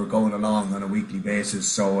as we were going along on a weekly basis.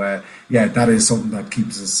 So that is something that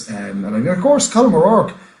keeps us, and of course Colin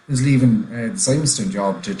O'Rourke is leaving the Simonstown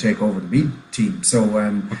job to take over the Meath team. So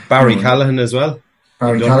Barry Callahan as well.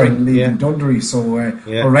 Barry Callahan leaving Dundry. So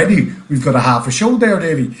already we've got a half a show there,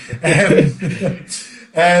 Davy.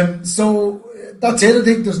 So that's it. I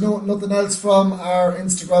think there's nothing else from our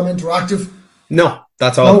Instagram Interactive. No,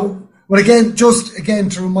 that's all. No. Well, again,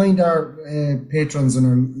 to remind our patrons and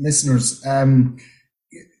our listeners, the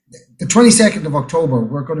 22nd of October,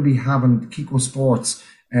 we're going to be having Kiko Sports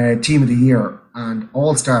Team of the Year and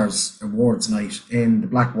All-Stars Awards Night in the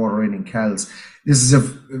Blackwater Inn in Kells. This is a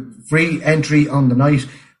free entry on the night.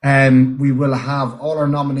 We will have all our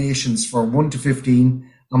nominations for 1 to 15,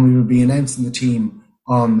 and we will be announcing the team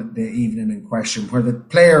on the evening in question, where the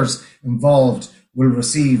players involved will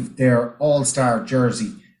receive their All-Star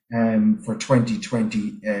jersey. For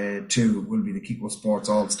 2022 will be the Kiko Sports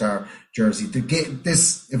All-Star jersey.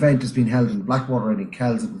 This event has been held in Blackwater Inn in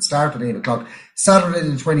Kells. It will start at 8 o'clock, Saturday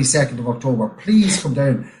the 22nd of October. Please come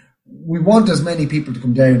down. we want as many people to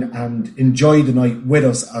come down and enjoy the night with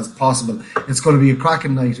us as possible. It's going to be a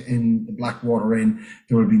cracking night in the Blackwater Inn.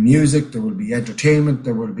 There will be music, there will be entertainment,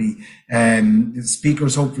 there will be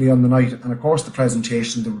speakers hopefully on the night, and of course the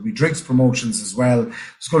presentation. There will be drinks promotions as well.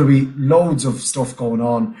 There's going to be loads of stuff going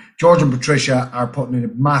on. George and Patricia are putting in a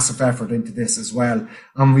massive effort into this as well,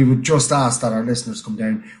 and we would just ask that our listeners come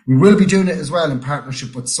down. We will be doing it as well in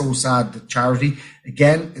partnership with So Sad, the charity.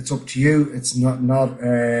 Again, it's up to you. It's not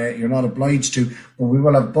you're not obliged to, but we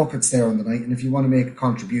will have buckets there on the night. And if you want to make a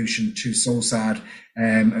contribution to So Sad,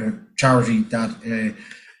 a charity that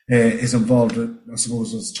is involved, I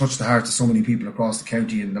suppose, has touched the hearts of so many people across the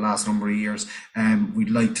county in the last number of years.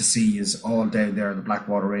 We'd like to see us all down there in the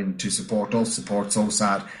Blackwater Inn to support us, support So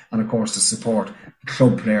Sad, and of course to support the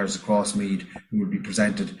club players across Meath who will be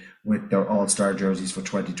presented with their All-Star jerseys for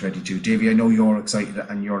 2022. Davey, I know you're excited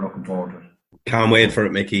and you're looking forward to it. Can't wait for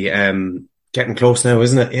it, Mickey. Getting close now,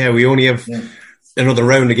 isn't it? Yeah, we only have another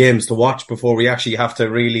round of games to watch before we actually have to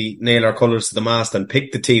really nail our colours to the mast and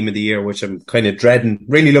pick the team of the year, which I'm kind of dreading.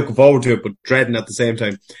 Really looking forward to it, but dreading at the same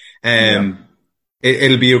time.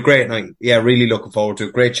 It'll be a great night. Yeah, really looking forward to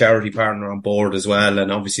it. Great charity partner on board as well,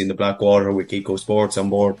 and obviously in the Blackwater with Kiko Sports on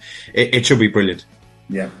board. It should be brilliant.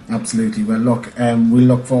 Yeah, absolutely. Well, look, we'll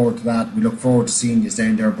look forward to that. We look forward to seeing you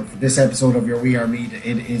down there. But for this episode of your We Are Meath,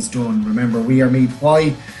 it is done. Remember, We Are Meath.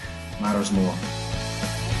 Why? Matters more.